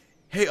gun.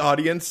 Hey,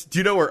 audience, do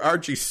you know where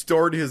Archie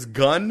stored his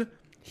gun?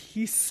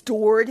 He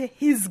stored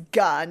his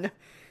gun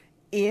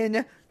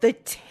in the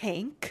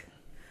tank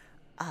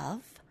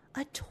of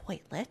a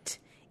toilet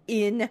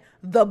in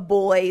the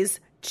boys'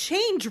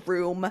 change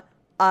room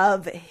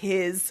of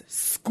his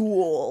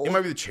school. It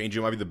might be the change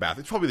room, it might be the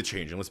bathroom. It's probably the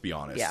change room, let's be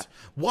honest. Yeah.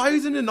 Why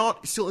isn't it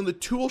not still in the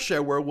tool shed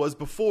where it was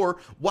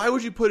before? Why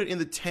would you put it in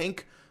the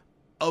tank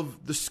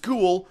of the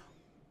school,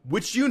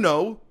 which, you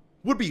know,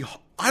 would be...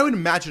 I would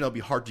imagine it'll be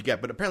hard to get,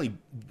 but apparently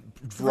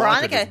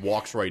Veronica just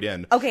walks right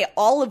in. Okay,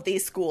 all of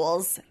these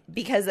schools,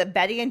 because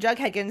Betty and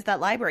Jughead get into that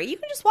library, you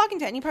can just walk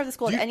into any part of the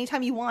school at any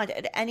time you want,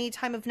 at any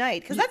time of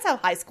night, because that's how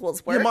high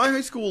schools work. Yeah, my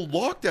high school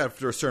locked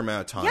after a certain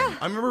amount of time. Yeah.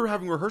 I remember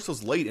having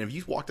rehearsals late, and if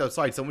you walked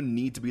outside, someone would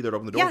need to be there to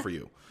open the door for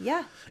you.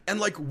 Yeah. And,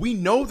 like, we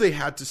know they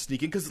had to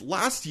sneak in, because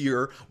last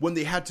year, when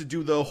they had to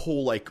do the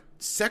whole, like,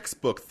 sex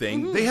book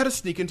thing, they had to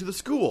sneak into the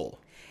school.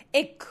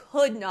 It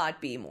could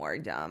not be more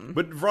dumb.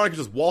 But Veronica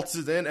just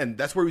waltzes in, and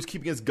that's where he was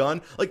keeping his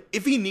gun. Like,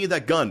 if he needed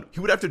that gun, he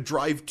would have to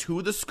drive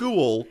to the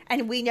school.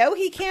 And we know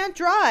he can't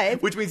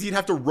drive. Which means he'd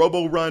have to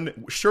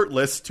robo-run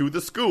shirtless to the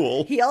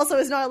school. He also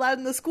is not allowed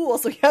in the school,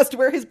 so he has to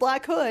wear his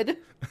black hood.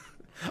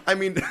 I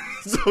mean,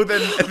 so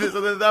then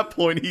at that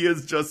point, he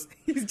is just...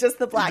 He's just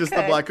the black hood.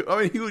 The black hood.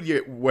 I mean, he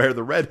would wear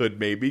the red hood,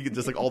 maybe.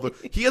 Just like all the...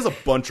 He has a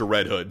bunch of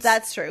red hoods.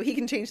 That's true. He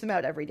can change them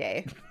out every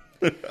day.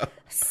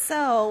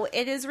 So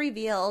it is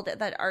revealed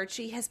that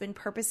Archie has been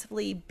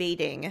purposefully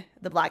baiting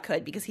the Black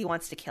Hood because he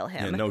wants to kill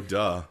him. Yeah, no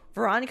duh.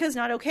 Veronica's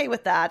not okay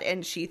with that,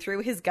 and she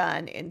threw his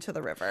gun into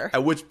the river.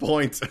 At which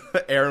point,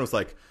 Aaron was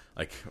like,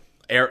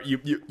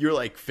 Aaron, you're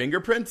like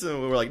fingerprints,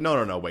 and we were like,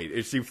 no,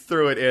 wait. She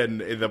threw it in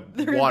the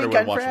water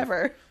would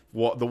wash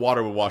the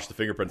water would wash the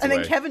fingerprints away.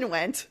 And then Kevin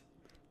went.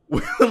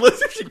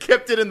 Unless if she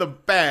kept it in the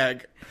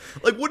bag.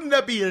 Like, wouldn't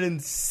that be an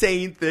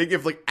insane thing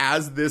if, like,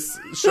 as this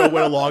show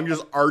went along,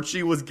 just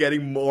Archie was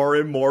getting more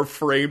and more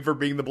framed for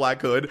being the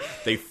Black Hood?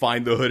 They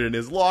find the hood in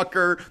his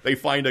locker. They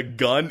find a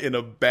gun in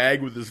a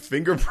bag with his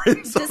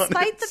fingerprints on it.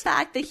 Despite the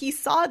fact that he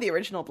saw the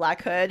original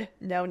Black Hood,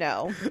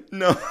 no.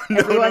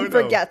 Everyone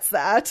forgets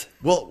that.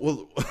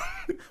 Well,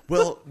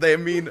 I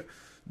mean...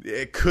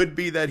 It could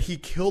be that he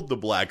killed the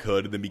Black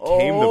Hood and then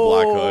became the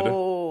Black Hood.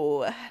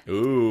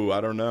 Ooh,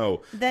 I don't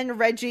know. Then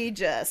Reggie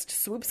just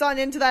swoops on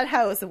into that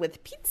house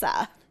with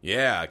pizza.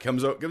 Yeah,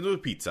 comes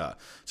with pizza.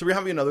 So we're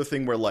having another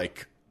thing where,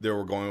 like, they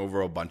were going over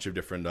a bunch of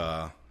different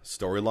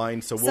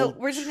storylines. So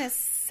we're just going to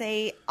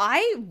say,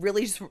 I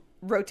really just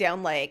wrote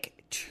down,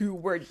 like,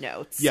 2-word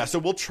notes. Yeah, so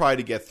we'll try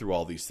to get through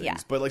all these things. Yeah.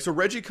 But, like, so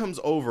Reggie comes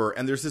over,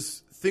 and there's this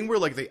thing where,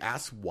 like, they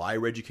ask why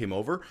Reggie came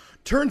over.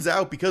 Turns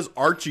out because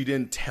Archie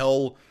didn't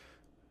tell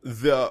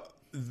the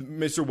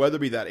Mr.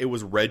 Weatherby that it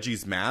was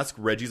Reggie's mask.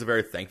 Reggie's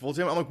very thankful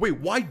to him. I'm like, wait,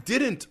 why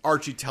didn't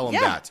Archie tell him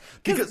that?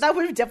 Because that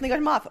would have definitely got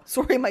him off.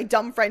 Sorry, my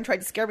dumb friend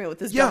tried to scare me with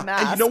this dumb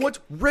mask. And you know what?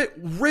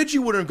 Reggie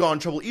wouldn't have gone in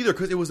trouble either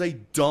because it was a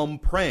dumb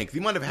prank. They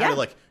might have had it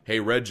like, hey,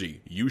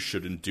 Reggie, you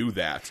shouldn't do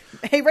that.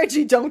 Hey,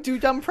 Reggie, don't do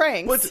dumb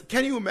pranks. But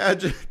can you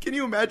imagine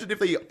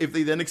if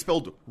they then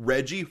expelled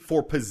Reggie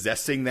for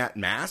possessing that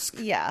mask?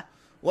 Yeah.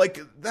 Like,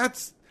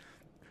 that's...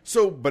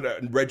 So, but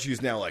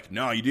Reggie's now like,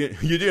 no, you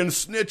didn't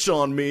snitch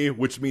on me,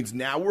 which means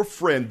now we're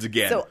friends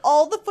again. So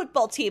all the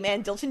football team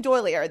and Dilton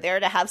Doily are there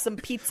to have some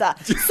pizza.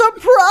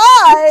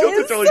 Surprise!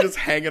 Dilton Doily just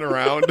hanging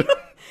around.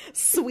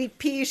 Sweet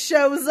Pea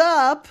shows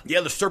up.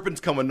 Yeah, the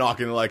serpents come and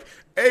knocking. They're like,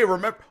 hey,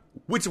 remember...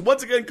 Which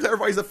once again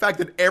clarifies the fact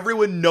that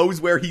everyone knows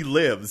where he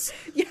lives.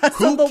 Yeah,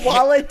 so the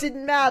wallet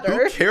didn't matter.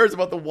 Who cares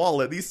about the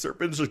wallet? These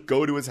serpents just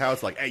go to his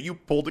house like, hey, you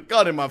pulled a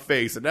gun in my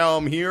face and now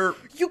I'm here.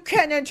 You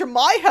can't enter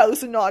my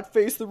house and not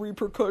face the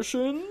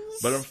repercussions.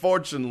 But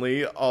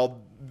unfortunately,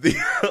 all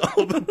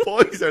the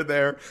boys are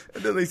there,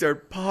 and then they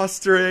start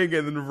posturing,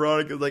 and then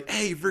Veronica's like,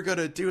 hey, if you're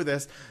gonna do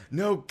this,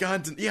 no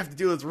guns, and you have to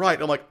do this right.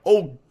 And I'm like,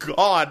 oh,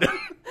 God.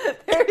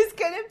 There's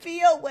gonna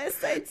be a West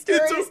Side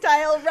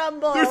Story-style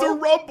rumble. There's a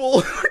rumble.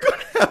 We're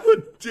gonna have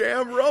a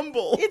damn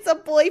rumble. It's a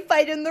boy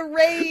fight in the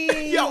rain.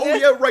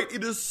 yeah, right.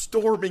 It is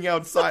storming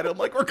outside. I'm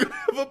like, we're gonna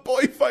have a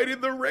boy fight in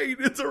the rain.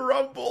 It's a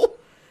rumble.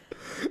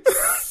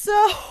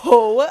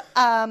 So,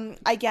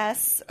 I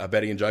guess...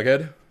 Betty and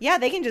Jughead? Yeah,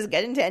 they can just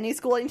get into any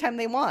school anytime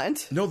they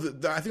want. No,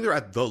 I think they're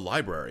at the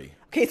library.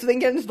 Okay, so they can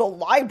get into the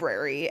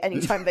library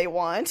anytime they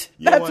want.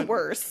 That's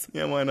worse.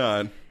 Yeah, why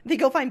not? They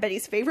go find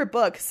Betty's favorite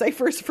book,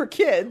 Ciphers for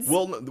Kids.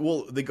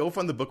 Well, they go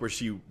find the book where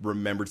she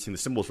remembered seeing the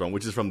symbols from,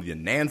 which is from the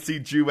Nancy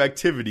Drew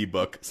activity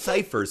book,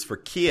 Ciphers for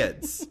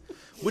Kids.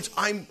 Which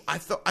I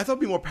thought it'd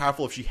be more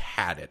powerful if she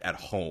had it at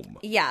home.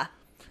 Yeah.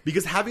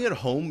 Because having it at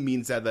home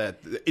means that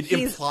it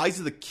implies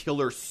that the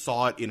killer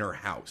saw it in her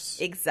house.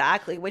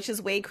 Exactly, which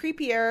is way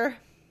creepier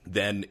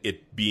than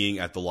it being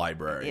at the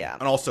library. Yeah.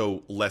 And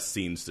also less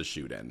scenes to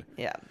shoot in.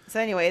 Yeah. So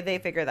anyway, they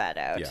figure that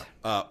out.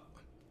 Yeah.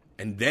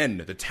 And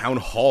then the town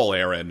hall,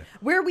 Aaron.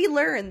 Where we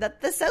learn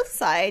that the South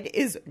Side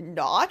is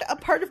not a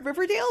part of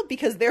Riverdale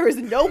because there is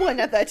no one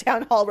at that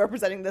town hall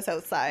representing the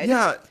South Side.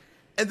 Yeah.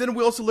 And then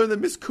we also learn that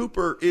Miss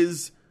Cooper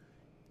is...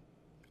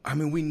 I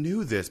mean, we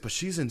knew this, but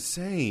she's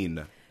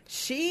insane.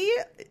 She,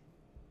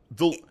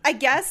 I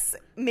guess,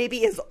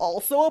 maybe is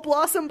also a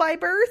Blossom by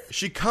birth.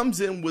 She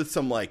comes in with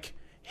some, like,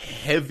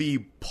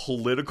 heavy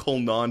political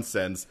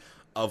nonsense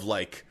of,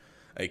 like,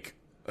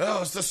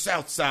 oh, it's the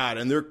South Side,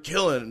 and they're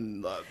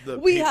killing the people.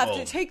 We have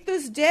to take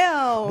this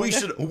down. We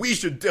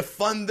should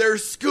defund their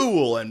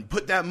school and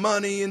put that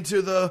money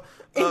into the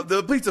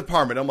police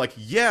department. I'm like,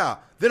 yeah,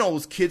 then all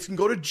those kids can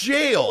go to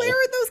jail. Where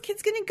are those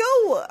kids going to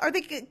go? Are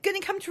they going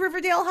to come to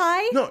Riverdale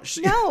High?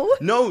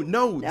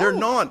 No, they're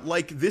not.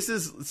 Like, this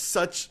is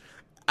such,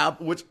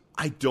 which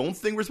I don't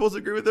think we're supposed to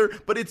agree with her,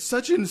 but it's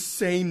such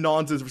insane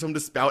nonsense for someone to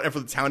spout and for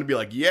the town to be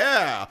like,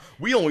 yeah,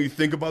 we only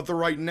think about the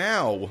right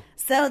now.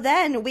 So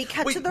then we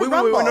cut to the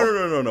rumble.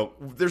 Wait, no.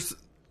 There's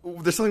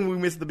something we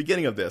missed at the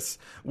beginning of this,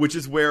 which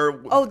is where...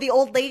 Oh, the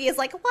old lady is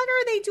like, what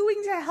are they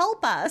doing to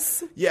help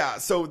us? Yeah,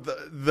 so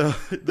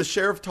the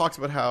sheriff talks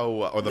about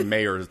how... Or the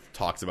mayor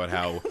talks about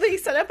how... They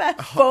set up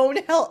a phone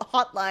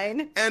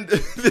hotline. And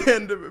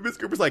then Miss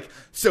Cooper's like,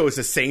 so it's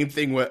the same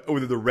thing what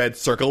the Red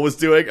Circle was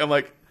doing? I'm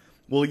like...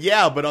 Well,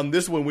 yeah, but on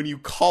this one, when you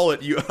call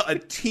it, a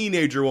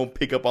teenager won't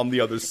pick up on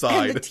the other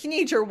side. And the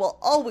teenager will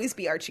always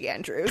be Archie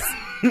Andrews.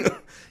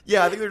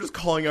 Yeah, I think they're just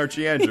calling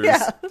Archie Andrews.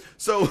 Yeah.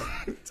 So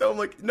I'm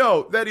like,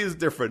 no, that is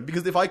different.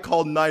 Because if I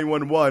called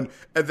 911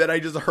 and then I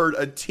just heard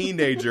a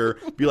teenager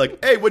be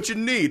like, hey, what you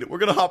need? We're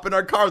going to hop in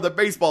our car, the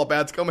baseball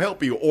bats come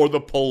help you. Or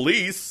the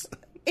police.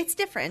 It's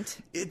different.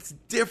 It's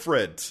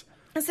different.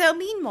 So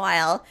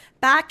meanwhile,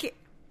 back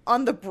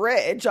on the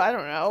bridge, I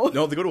don't know.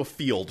 No, they go to a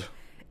field.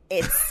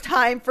 It's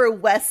time for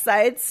West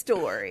Side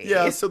Story.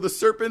 Yeah, so the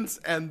serpents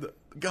and...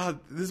 God,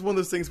 this is one of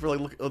those things where,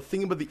 like,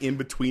 thinking about the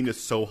in-between is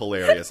so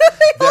hilarious.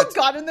 They all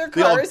got in their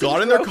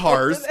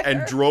cars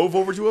and drove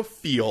over to a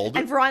field.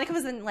 And Veronica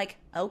was in, like,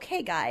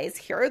 okay, guys,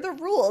 here are the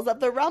rules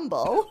of the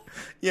Rumble.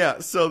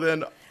 Yeah, so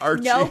then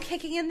Archie... No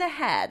kicking in the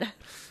head.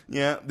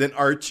 Yeah, then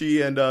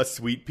Archie and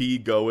Sweet Pea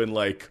go and,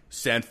 like,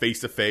 stand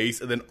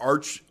face-to-face, and then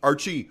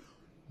Archie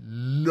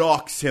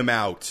knocks him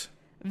out.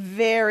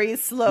 Very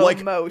slow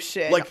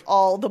motion. Like,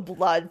 all the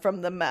blood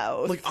from the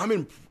mouth. Like,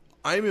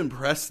 I'm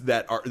impressed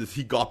that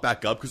he got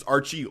back up because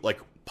Archie, like,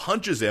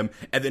 punches him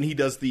and then he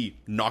does the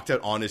knocked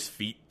out on his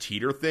feet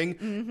teeter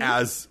thing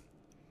as,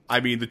 I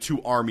mean, the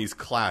two armies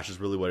clash is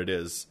really what it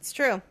is. It's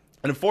true.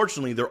 And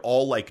unfortunately, they're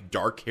all, like,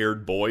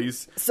 dark-haired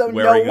boys. So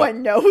no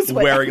one knows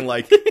what wearing,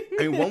 like,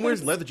 I mean, one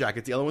wears leather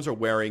jackets, the other ones are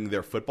wearing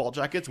their football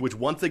jackets, which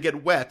once they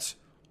get wet...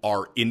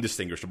 are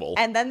indistinguishable.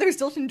 And then there's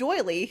Dilton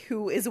Doily,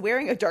 who is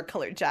wearing a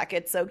dark-colored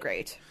jacket, so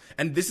great.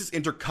 And this is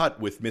intercut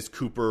with Miss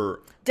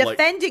Cooper...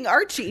 defending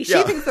Archie.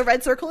 She thinks the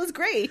Red Circle is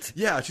great.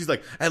 Yeah, she's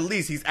like, at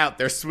least he's out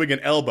there swinging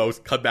elbows.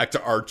 Cut back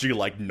to Archie,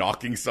 like,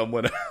 knocking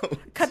someone out.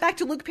 Cut back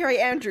to Luke Perry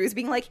Andrews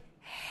being like,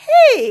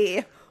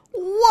 Hey!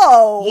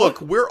 Whoa!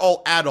 Look, we're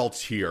all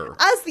adults here.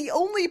 As the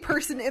only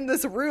person in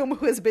this room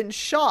who has been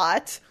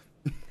shot,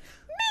 maybe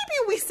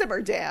we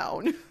simmer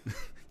down.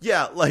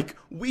 Yeah, like,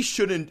 we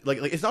shouldn't, like,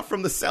 it's not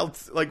from the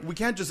south, like, we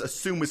can't just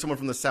assume it's someone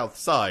from the south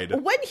side.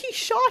 When he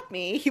shot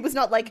me, he was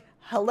not like,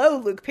 hello,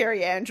 Luke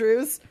Perry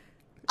Andrews.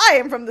 I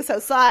am from the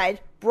south side.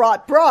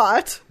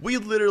 Brought. We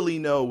literally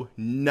know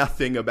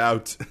nothing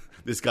about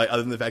this guy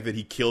other than the fact that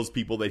he kills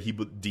people that he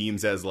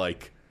deems as,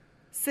 like...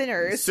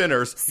 Sinners.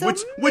 So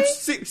which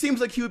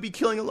seems like he would be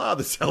killing a lot of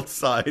the south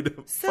side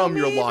from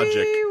your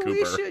logic, Cooper.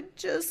 We should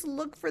just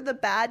look for the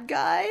bad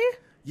guy.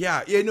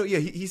 Yeah.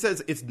 He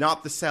says it's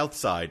not the south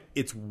side;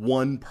 it's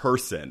one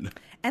person.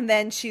 And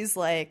then she's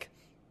like,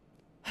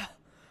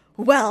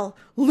 "Well,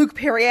 Luke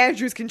Perry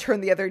Andrews can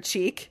turn the other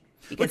cheek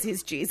because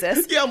he's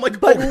Jesus." Yeah, I'm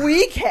like, but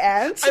we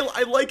can't.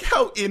 I like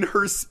how in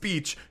her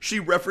speech she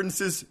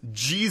references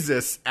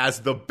Jesus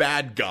as the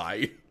bad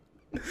guy.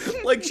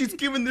 Like, she's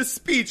giving this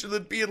speech and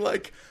then being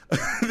like,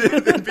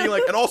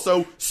 and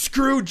also,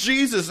 screw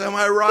Jesus, am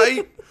I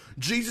right?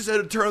 Jesus had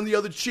to turn the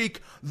other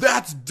cheek.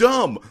 That's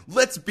dumb.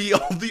 Let's be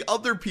all the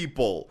other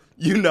people.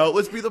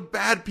 Let's be the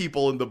bad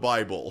people in the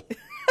Bible.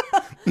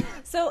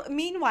 So,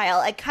 meanwhile,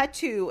 I cut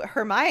to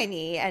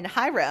Hermione and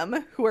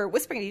Hiram, who are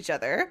whispering at each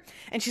other,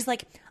 and she's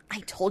like,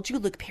 I told you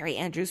Luke Perry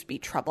Andrews would be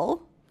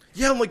trouble.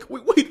 Yeah, I'm like,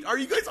 wait, are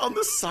you guys on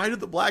the side of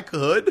the Black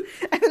Hood?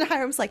 And then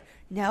Hiram's like,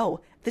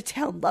 no, the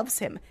town loves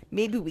him.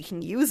 Maybe we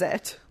can use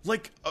it.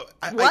 Like,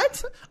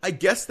 what? I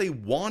guess they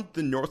want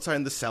the north side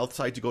and the south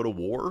side to go to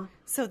war.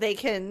 So they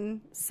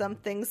can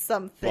something.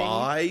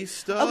 Buy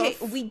stuff? Okay,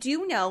 we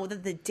do know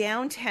that the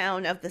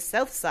downtown of the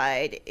south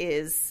side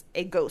is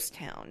a ghost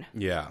town.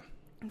 Yeah.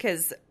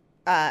 Because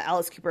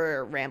Alice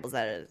Cooper rambles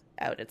out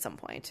at some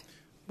point.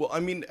 Well, I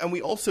mean, and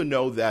we also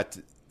know that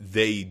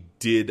they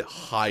did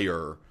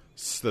hire...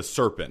 the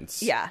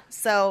serpents. Yeah.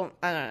 So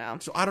I don't know.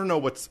 So I don't know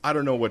what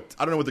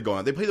they're going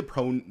on. They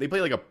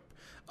play like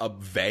a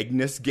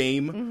vagueness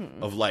game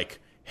of like,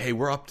 hey,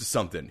 we're up to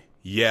something.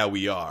 Yeah,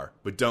 we are.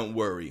 But don't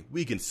worry.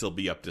 We can still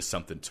be up to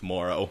something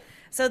tomorrow.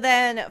 So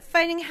then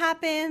fighting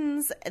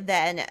happens.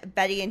 Then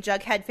Betty and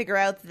Jughead figure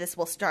out that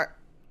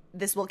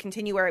this will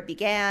continue where it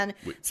began.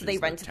 So they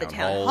run to the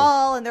town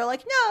hall and they're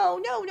like,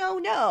 no.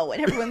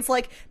 And everyone's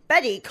like,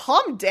 Betty,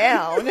 calm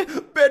down.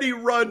 Betty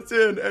runs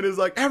in and is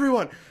like,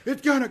 everyone,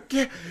 it's gonna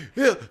get,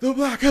 the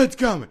Black Hood's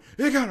coming.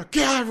 It's gonna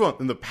kill everyone.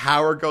 And the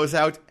power goes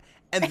out.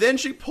 And then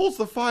she pulls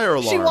the fire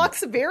alarm. She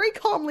walks very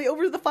calmly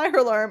over to the fire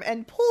alarm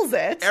and pulls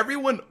it.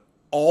 Everyone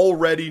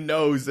already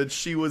knows that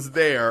she was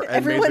there. And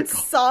everyone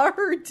saw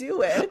her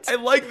do it. I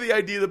like the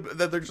idea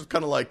that they're just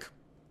kind of like,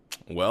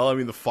 well, I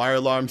mean, the fire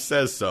alarm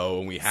says so,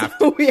 and we have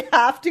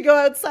to go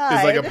outside.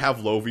 It's like a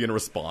Pavlovian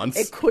response.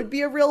 It could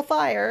be a real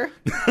fire.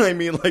 I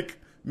mean, like,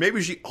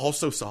 maybe she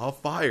also saw a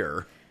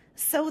fire.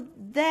 So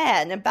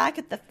then, back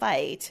at the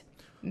fight,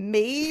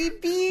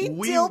 maybe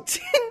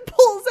Dilton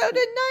pulls out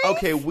a knife?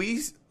 Okay,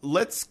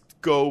 let's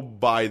go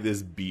by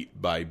this beat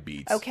by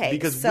beat. Okay,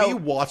 because we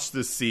watched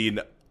this scene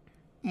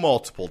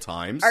multiple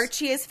times.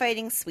 Archie is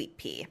fighting Sweet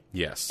Pea.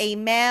 Yes. A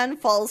man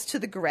falls to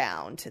the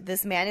ground.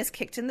 This man is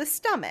kicked in the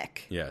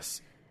stomach.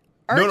 Yes.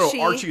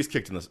 Archie, Archie is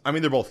kicked in the... I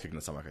mean, they're both kicked in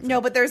the stomach.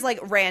 No, but there's like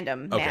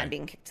random man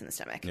being kicked in the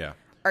stomach. Yeah.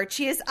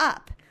 Archie is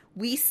up.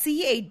 We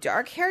see a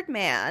dark-haired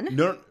man.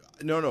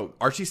 No.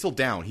 Archie's still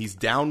down. He's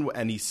down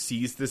and he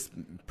sees this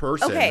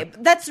person. Okay,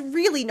 that's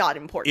really not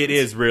important. It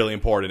is really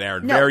important,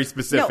 Aaron. Very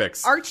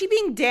specifics. No, Archie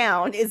being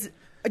down is...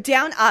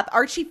 Down, up,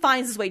 Archie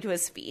finds his way to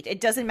his feet.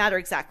 It doesn't matter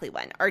exactly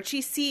when.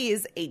 Archie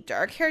sees a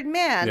dark-haired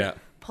man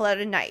pull out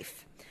a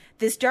knife.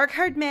 This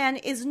dark-haired man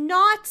is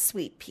not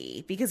Sweet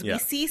Pea, because we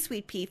see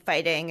Sweet Pea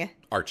fighting...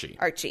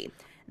 Archie.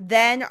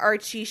 Then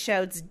Archie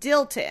shouts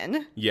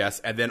Dilton. Yes,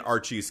 and then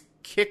Archie's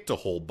kicked a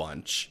whole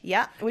bunch.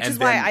 Yeah, which is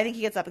why I think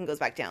he gets up and goes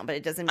back down, but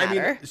it doesn't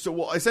matter. I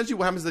mean, essentially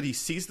what happens is that he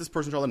sees this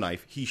person draw the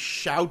knife, he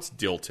shouts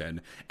Dilton,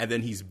 and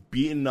then he's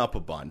beaten up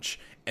a bunch,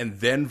 and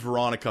then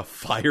Veronica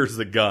fires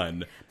the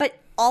gun. But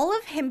all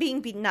of him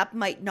being beaten up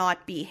might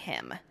not be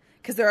him,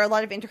 because there are a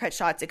lot of intercut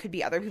shots. It could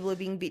be other people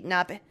being beaten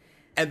up.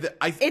 And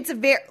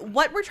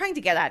what we're trying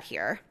to get at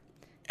here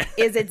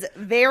is it's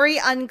very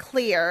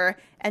unclear,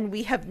 and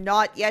we have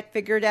not yet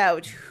figured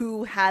out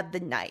who had the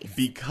knife.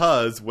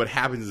 Because what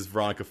happens is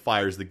Veronica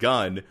fires the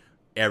gun,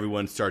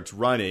 everyone starts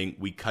running,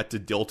 we cut to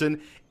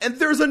Dilton, and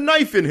there's a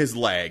knife in his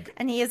leg.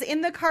 And he is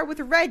in the car with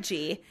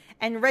Reggie,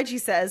 and Reggie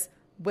says,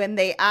 when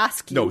they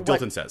ask you... No,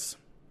 Dilton says.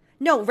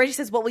 No, Reggie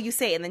says, what will you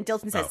say? And then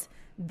Dilton says,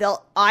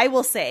 I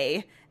will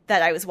say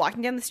that I was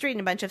walking down the street and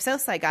a bunch of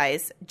Southside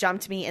guys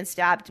jumped me and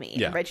stabbed me.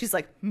 Yeah. And Reggie's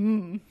like,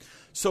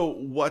 So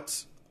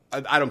what...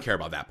 I don't care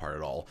about that part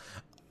at all.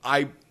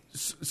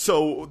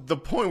 So the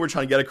point we're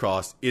trying to get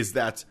across is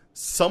that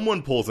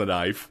someone pulls a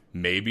knife.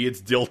 Maybe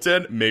it's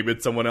Dilton. Maybe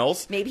it's someone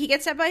else. Maybe he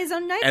gets stabbed by his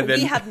own knife. And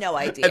we have no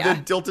idea. And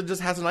then Dilton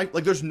just has a knife.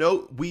 Like, there's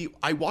no...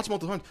 I watched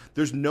multiple times.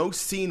 There's no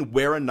scene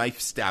where a knife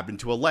stabbed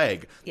into a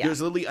leg. Yeah.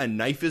 There's literally a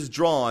knife is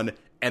drawn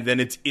and then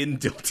it's in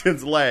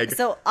Dilton's leg.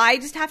 So I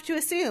just have to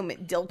assume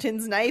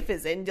Dilton's knife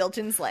is in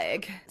Dilton's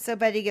leg. So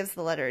Betty gives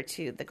the letter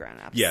to the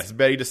grown-ups. Yes,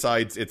 Betty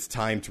decides it's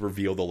time to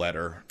reveal the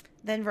letter.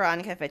 Then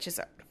Veronica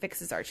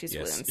fixes Archie's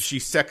wounds. She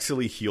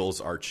sexily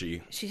heals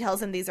Archie. She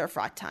tells him these are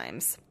fraught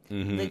times.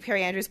 Luke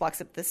Perry Andrews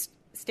walks up the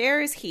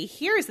stairs. He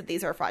hears that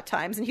these are fraught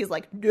times, and he's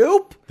like,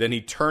 nope. Then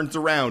he turns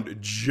around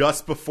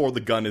just before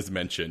the gun is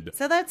mentioned.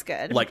 So that's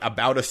good. Like,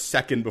 about a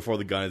second before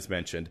the gun is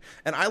mentioned.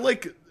 And I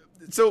like...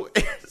 So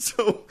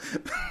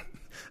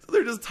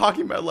they're just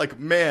talking about, like,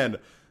 man...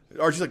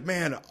 Archie's like,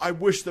 man, I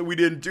wish that we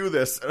didn't do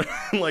this.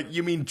 Like,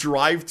 you mean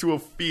drive to a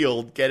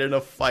field, get in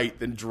a fight,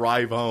 then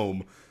drive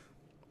home.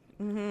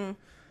 There's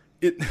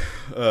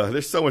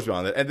so much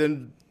beyond that. And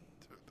then...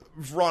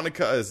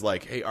 Veronica is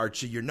like, hey,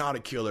 Archie, you're not a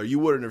killer. You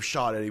wouldn't have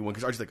shot anyone.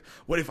 Because Archie's like,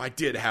 what if I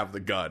did have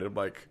the gun? I'm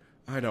like,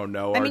 I don't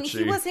know, Archie. I mean,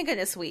 he wasn't going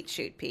to sweet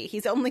shoot P.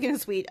 He's only going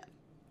to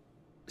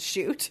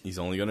shoot. He's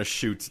only going to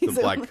shoot the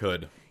Black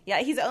Hood.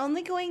 Yeah, he's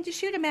only going to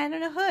shoot a man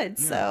in a hood,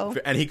 so...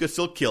 And he could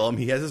still kill him.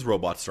 He has his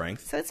robot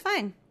strength. So it's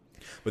fine.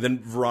 But then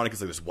Veronica's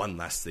like, there's one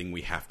last thing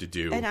we have to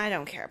do. And I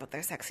don't care about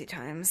their sexy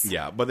times.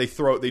 Yeah, but they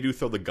do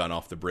throw the gun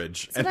off the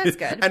bridge. So that's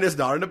good. And it's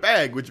not in a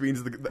bag, which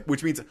means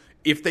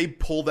if they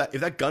pull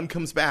if that gun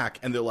comes back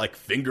and they're like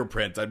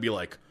fingerprints, I'd be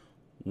like,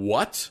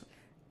 what?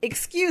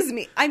 Excuse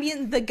me. I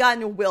mean, the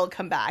gun will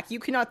come back. You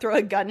cannot throw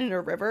a gun in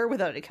a river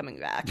without it coming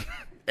back.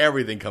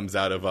 Everything comes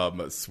out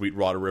of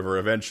Sweetwater River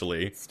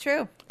eventually. It's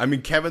true. I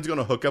mean, Kevin's going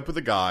to hook up with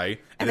a guy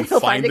and then he'll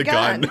find the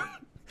gun.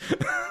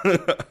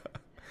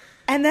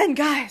 And then,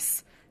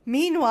 guys,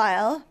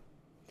 meanwhile,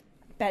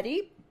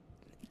 Betty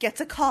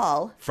gets a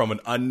call. From an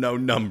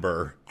unknown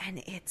number.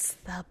 And it's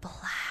the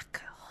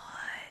Black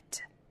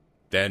Hood.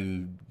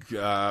 Then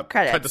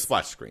Credits. cut the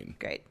splash screen.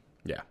 Great.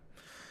 Yeah.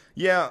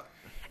 Yeah.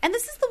 And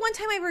this is the one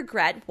time I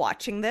regret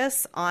watching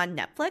this on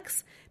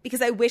Netflix,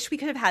 because I wish we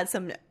could have had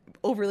some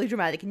overly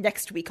dramatic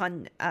next week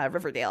on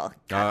Riverdale.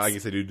 I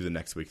guess I do the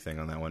next week thing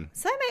on that one.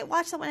 So I might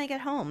watch that when I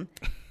get home.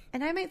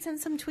 And I might send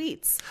some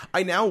tweets.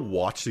 I now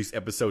watch these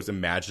episodes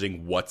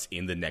imagining what's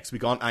in the next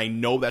week on. I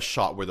know that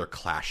shot where they're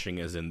clashing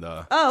is in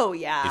the... Oh,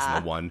 yeah. Is in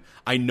the one.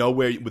 I know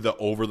where with the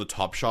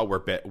over-the-top shot where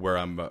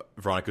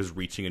Veronica's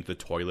reaching into the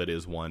toilet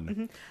is one.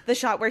 Mm-hmm. The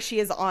shot where she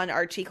is on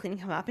Archie cleaning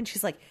him up and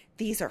she's like,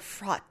 these are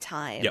fraught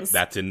times. Yep,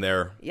 that's in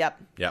there. Yep.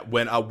 Yeah,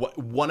 when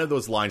one of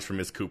those lines from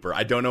Miss Cooper,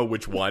 I don't know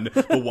which one,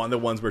 but one of the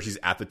ones where she's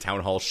at the town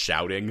hall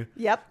shouting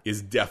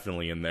is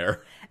definitely in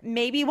there.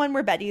 Maybe one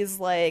where Betty's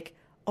like...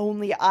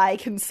 Only I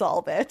can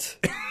solve it.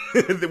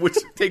 Which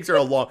takes her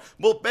a long...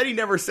 Well, Betty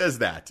never says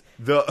that.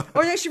 Or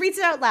no, she reads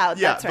it out loud.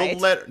 Yeah, that's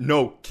right.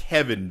 No,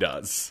 Kevin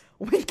does.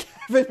 When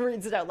Kevin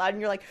reads it out loud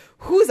and you're like,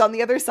 who's on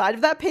the other side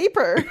of that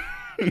paper?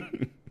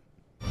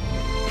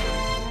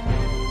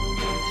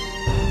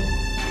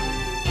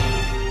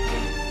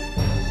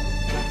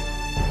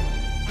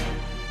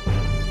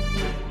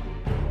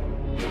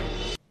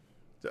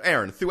 So,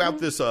 Aaron, throughout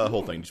this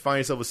whole thing, did you find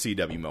yourself a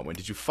CW moment?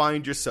 Did you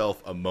find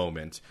yourself a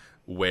moment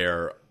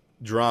where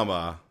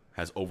drama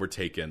has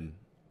overtaken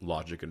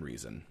logic and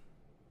reason?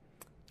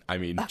 I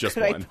mean, just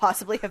could one. I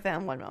possibly have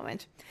found one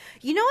moment?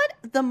 You know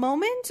what? The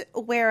moment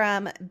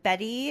where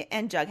Betty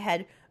and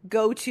Jughead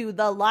go to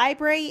the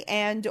library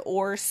and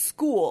or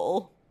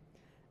school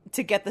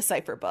to get the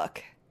cipher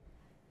book.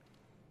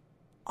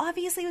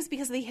 Obviously, it was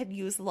because they had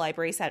used the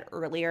library set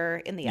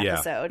earlier in the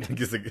episode.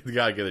 Because they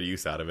gotta get a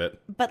use out of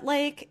it. But,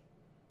 like,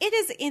 it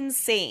is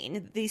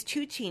insane. These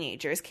two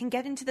teenagers can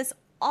get into this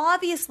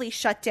obviously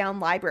shut down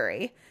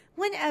library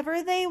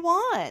whenever they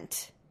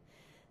want.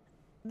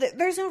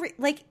 There's no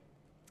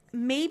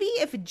maybe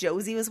if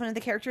Josie was one of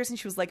the characters and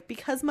she was like,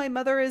 because my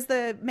mother is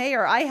the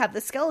mayor, I have the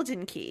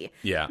skeleton key.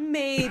 Yeah.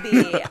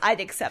 Maybe I'd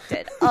accept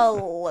it a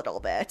little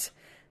bit.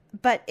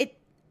 But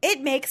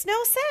it makes no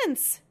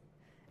sense.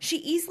 She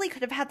easily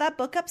could have had that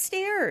book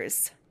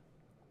upstairs.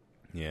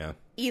 Yeah.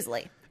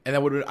 Easily. And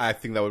I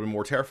think that would have been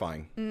more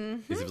terrifying.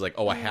 Mm-hmm. If it was like,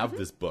 oh, I have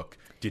this book.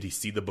 Did he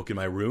see the book in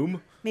my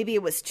room? Maybe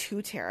it was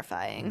too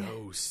terrifying.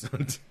 No,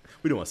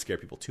 we don't want to scare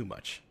people too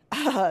much.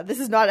 This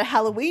is not a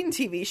Halloween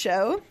TV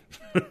show.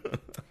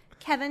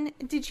 Kevin,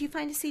 did you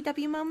find a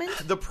CW moment?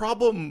 The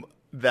problem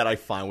that I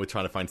find with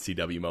trying to find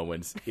CW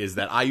moments is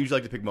that I usually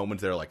like to pick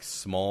moments that are like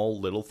small,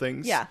 little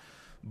things. Yeah.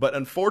 But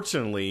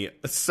unfortunately,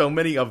 so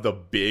many of the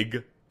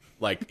big,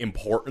 like,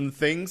 important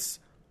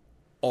things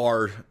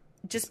are...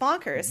 just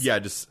bonkers. Yeah,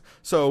 just...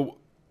 So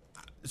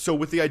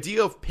with the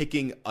idea of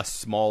picking a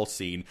small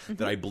scene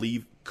that I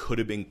believe could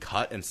have been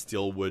cut and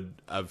still would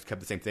have kept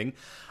the same thing,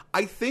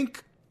 I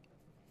think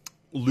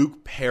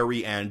Luke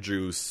Perry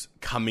Andrews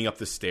coming up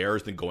the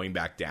stairs and going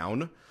back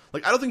down,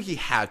 like, I don't think he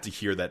had to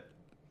hear that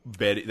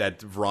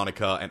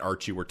Veronica and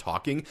Archie were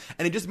talking,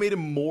 and it just made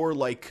him more,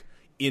 like,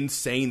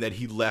 insane that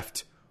he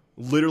left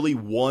literally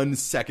 1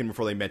 second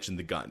before they mentioned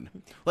the gun.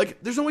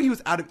 Like, there's no way he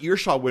was out of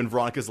earshot when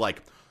Veronica's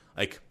like,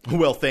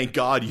 well, thank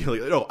God. You're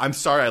like, no, I'm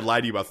sorry I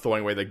lied to you about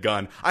throwing away the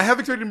gun. I have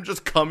expected him to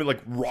just come in like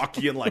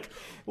Rocky and like,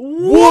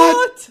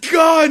 what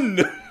gun?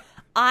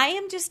 I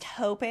am just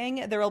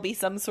hoping there will be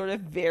some sort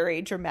of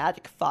very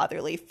dramatic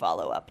fatherly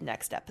follow-up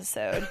next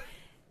episode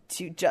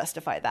to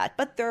justify that,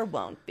 but there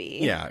won't be.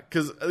 Yeah,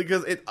 because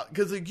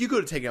you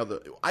could have taken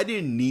out I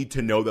didn't need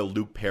to know that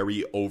Luke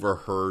Perry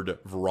overheard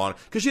Veronica,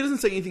 because she doesn't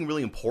say anything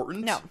really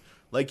important. No.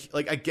 Like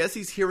I guess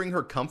he's hearing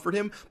her comfort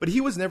him, but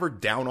he was never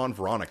down on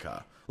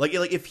Veronica. Like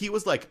if he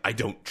was like, I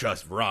don't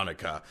trust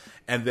Veronica,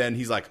 and then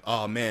he's like,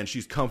 oh man,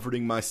 she's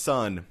comforting my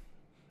son.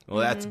 Well,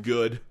 that's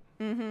good.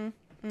 Mm-hmm.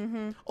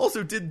 Mm-hmm.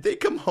 Also, did they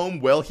come home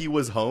while he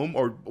was home,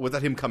 or was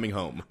that him coming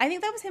home? I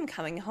think that was him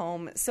coming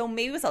home. So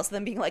maybe it was also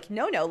them being like,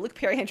 no, Luke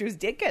Perry Andrews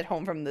did get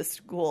home from the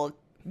school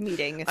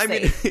meeting. I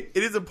mean, it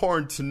is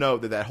important to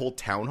note that whole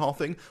town hall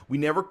thing, we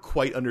never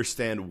quite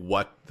understand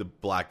what the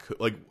Black Hood,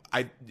 like,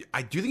 I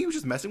do think he was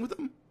just messing with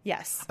them.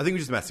 Yes. I think he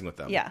was just messing with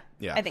them. Yeah.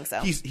 I think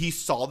so. He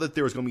saw that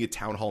there was going to be a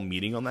town hall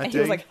meeting on that day. He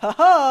was like,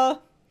 ha-ha.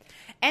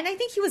 And I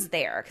think he was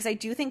there, because I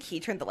do think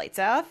he turned the lights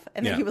off,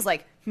 and then he was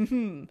like,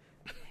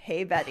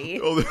 hey, Betty.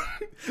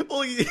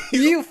 Well,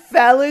 you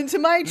fell into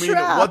my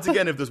trap. Once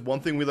again, if there's one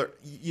thing we learn,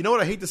 you know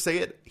what? I hate to say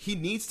it. He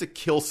needs to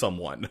kill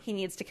someone. He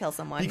needs to kill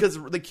someone. Because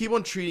they keep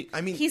on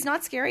treating, he's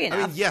not scary enough.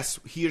 I mean,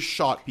 yes, he has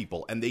shot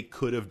people, and they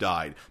could have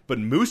died. But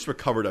Moose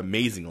recovered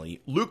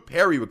amazingly. Luke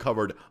Perry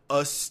recovered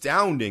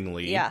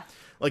astoundingly. Yeah.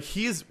 Like,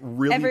 he is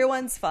really...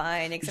 Everyone's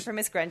fine, except for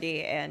Miss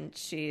Grundy, and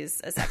she's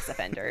a sex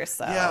offender,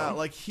 so... Yeah,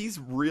 like, he's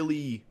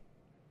really...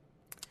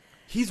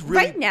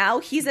 Right now,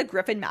 he's a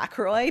Griffin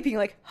McElroy being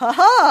like,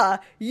 haha,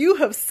 you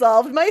have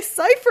solved my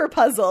cipher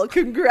puzzle.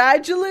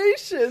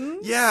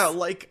 Congratulations. Yeah,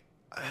 like,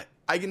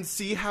 I can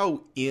see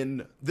how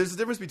there's a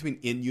difference between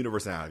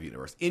in-universe and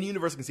out-of-universe.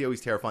 In-universe, I can see how he's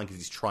terrifying because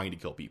he's trying to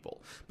kill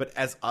people. But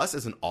as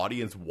an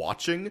audience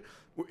watching,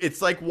 it's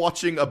like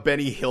watching a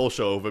Benny Hill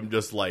show of him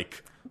just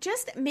like...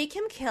 Just make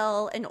him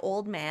kill an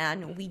old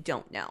man we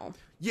don't know.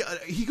 Yeah,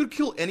 he could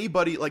kill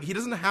anybody. Like, he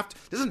doesn't have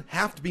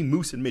to be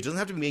Moose and Midge. Doesn't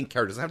have to be main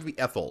character. Doesn't have to be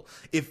Ethel.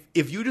 If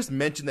you just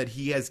mention that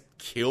he has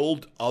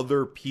killed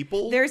other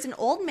people, there's an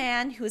old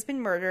man who's been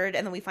murdered,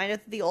 and then we find out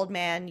that the old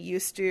man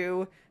used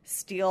to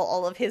steal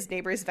all of his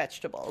neighbor's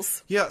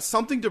vegetables. Yeah,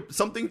 something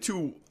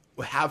to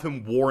have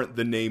him warrant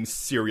the name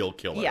serial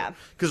killer. Yeah,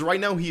 because right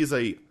now he is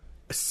a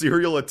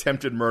serial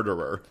attempted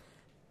murderer.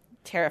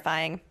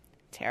 Terrifying.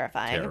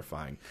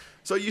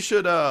 So you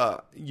should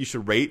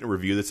rate and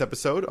review this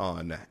episode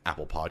on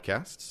Apple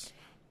Podcasts.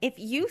 If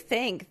you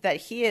think that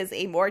he is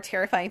a more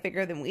terrifying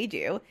figure than we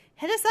do,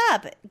 hit us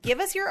up. Give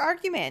us your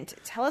argument.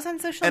 Tell us on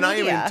social media. And I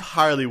am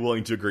entirely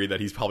willing to agree that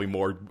he's probably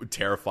more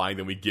terrifying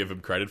than we give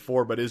him credit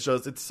for, but it's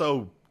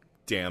so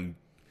damn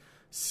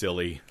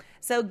silly.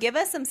 So give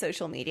us some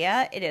social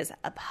media. It is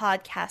a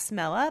Podcast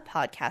MOA,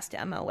 Podcast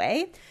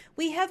MOA.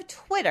 We have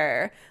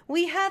Twitter.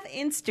 We have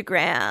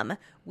Instagram.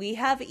 We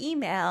have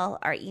email.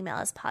 Our email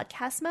is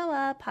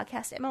podcastmoa,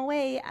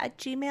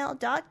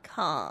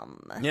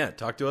 podcastmoa@gmail.com. Yeah,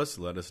 talk to us.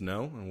 Let us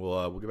know, and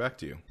we'll get back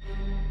to you.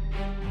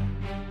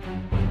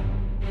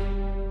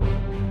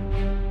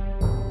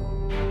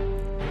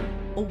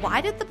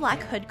 Why did the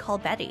Black Hood call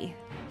Betty?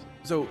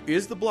 So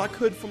is the Black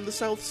Hood from the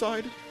South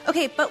Side?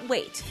 Okay, but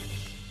wait.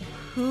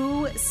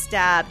 Who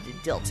stabbed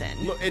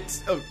Dilton? Look,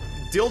 it's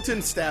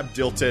Dilton stabbed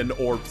Dilton,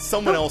 or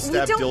someone else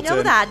stabbed Dilton. We don't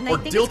know that, and or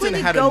I think Dilton it's going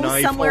to had go a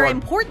knife, somewhere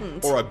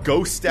important. Or a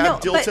ghost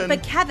stabbed Dilton.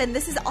 But Kevin,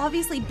 this is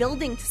obviously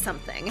building to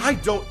something. I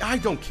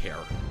don't care.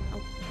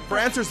 For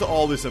answers to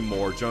all this and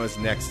more, join us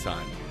next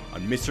time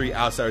on Mystery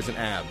Outsiders and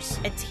Abs,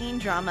 a teen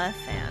drama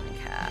fan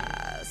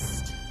cast.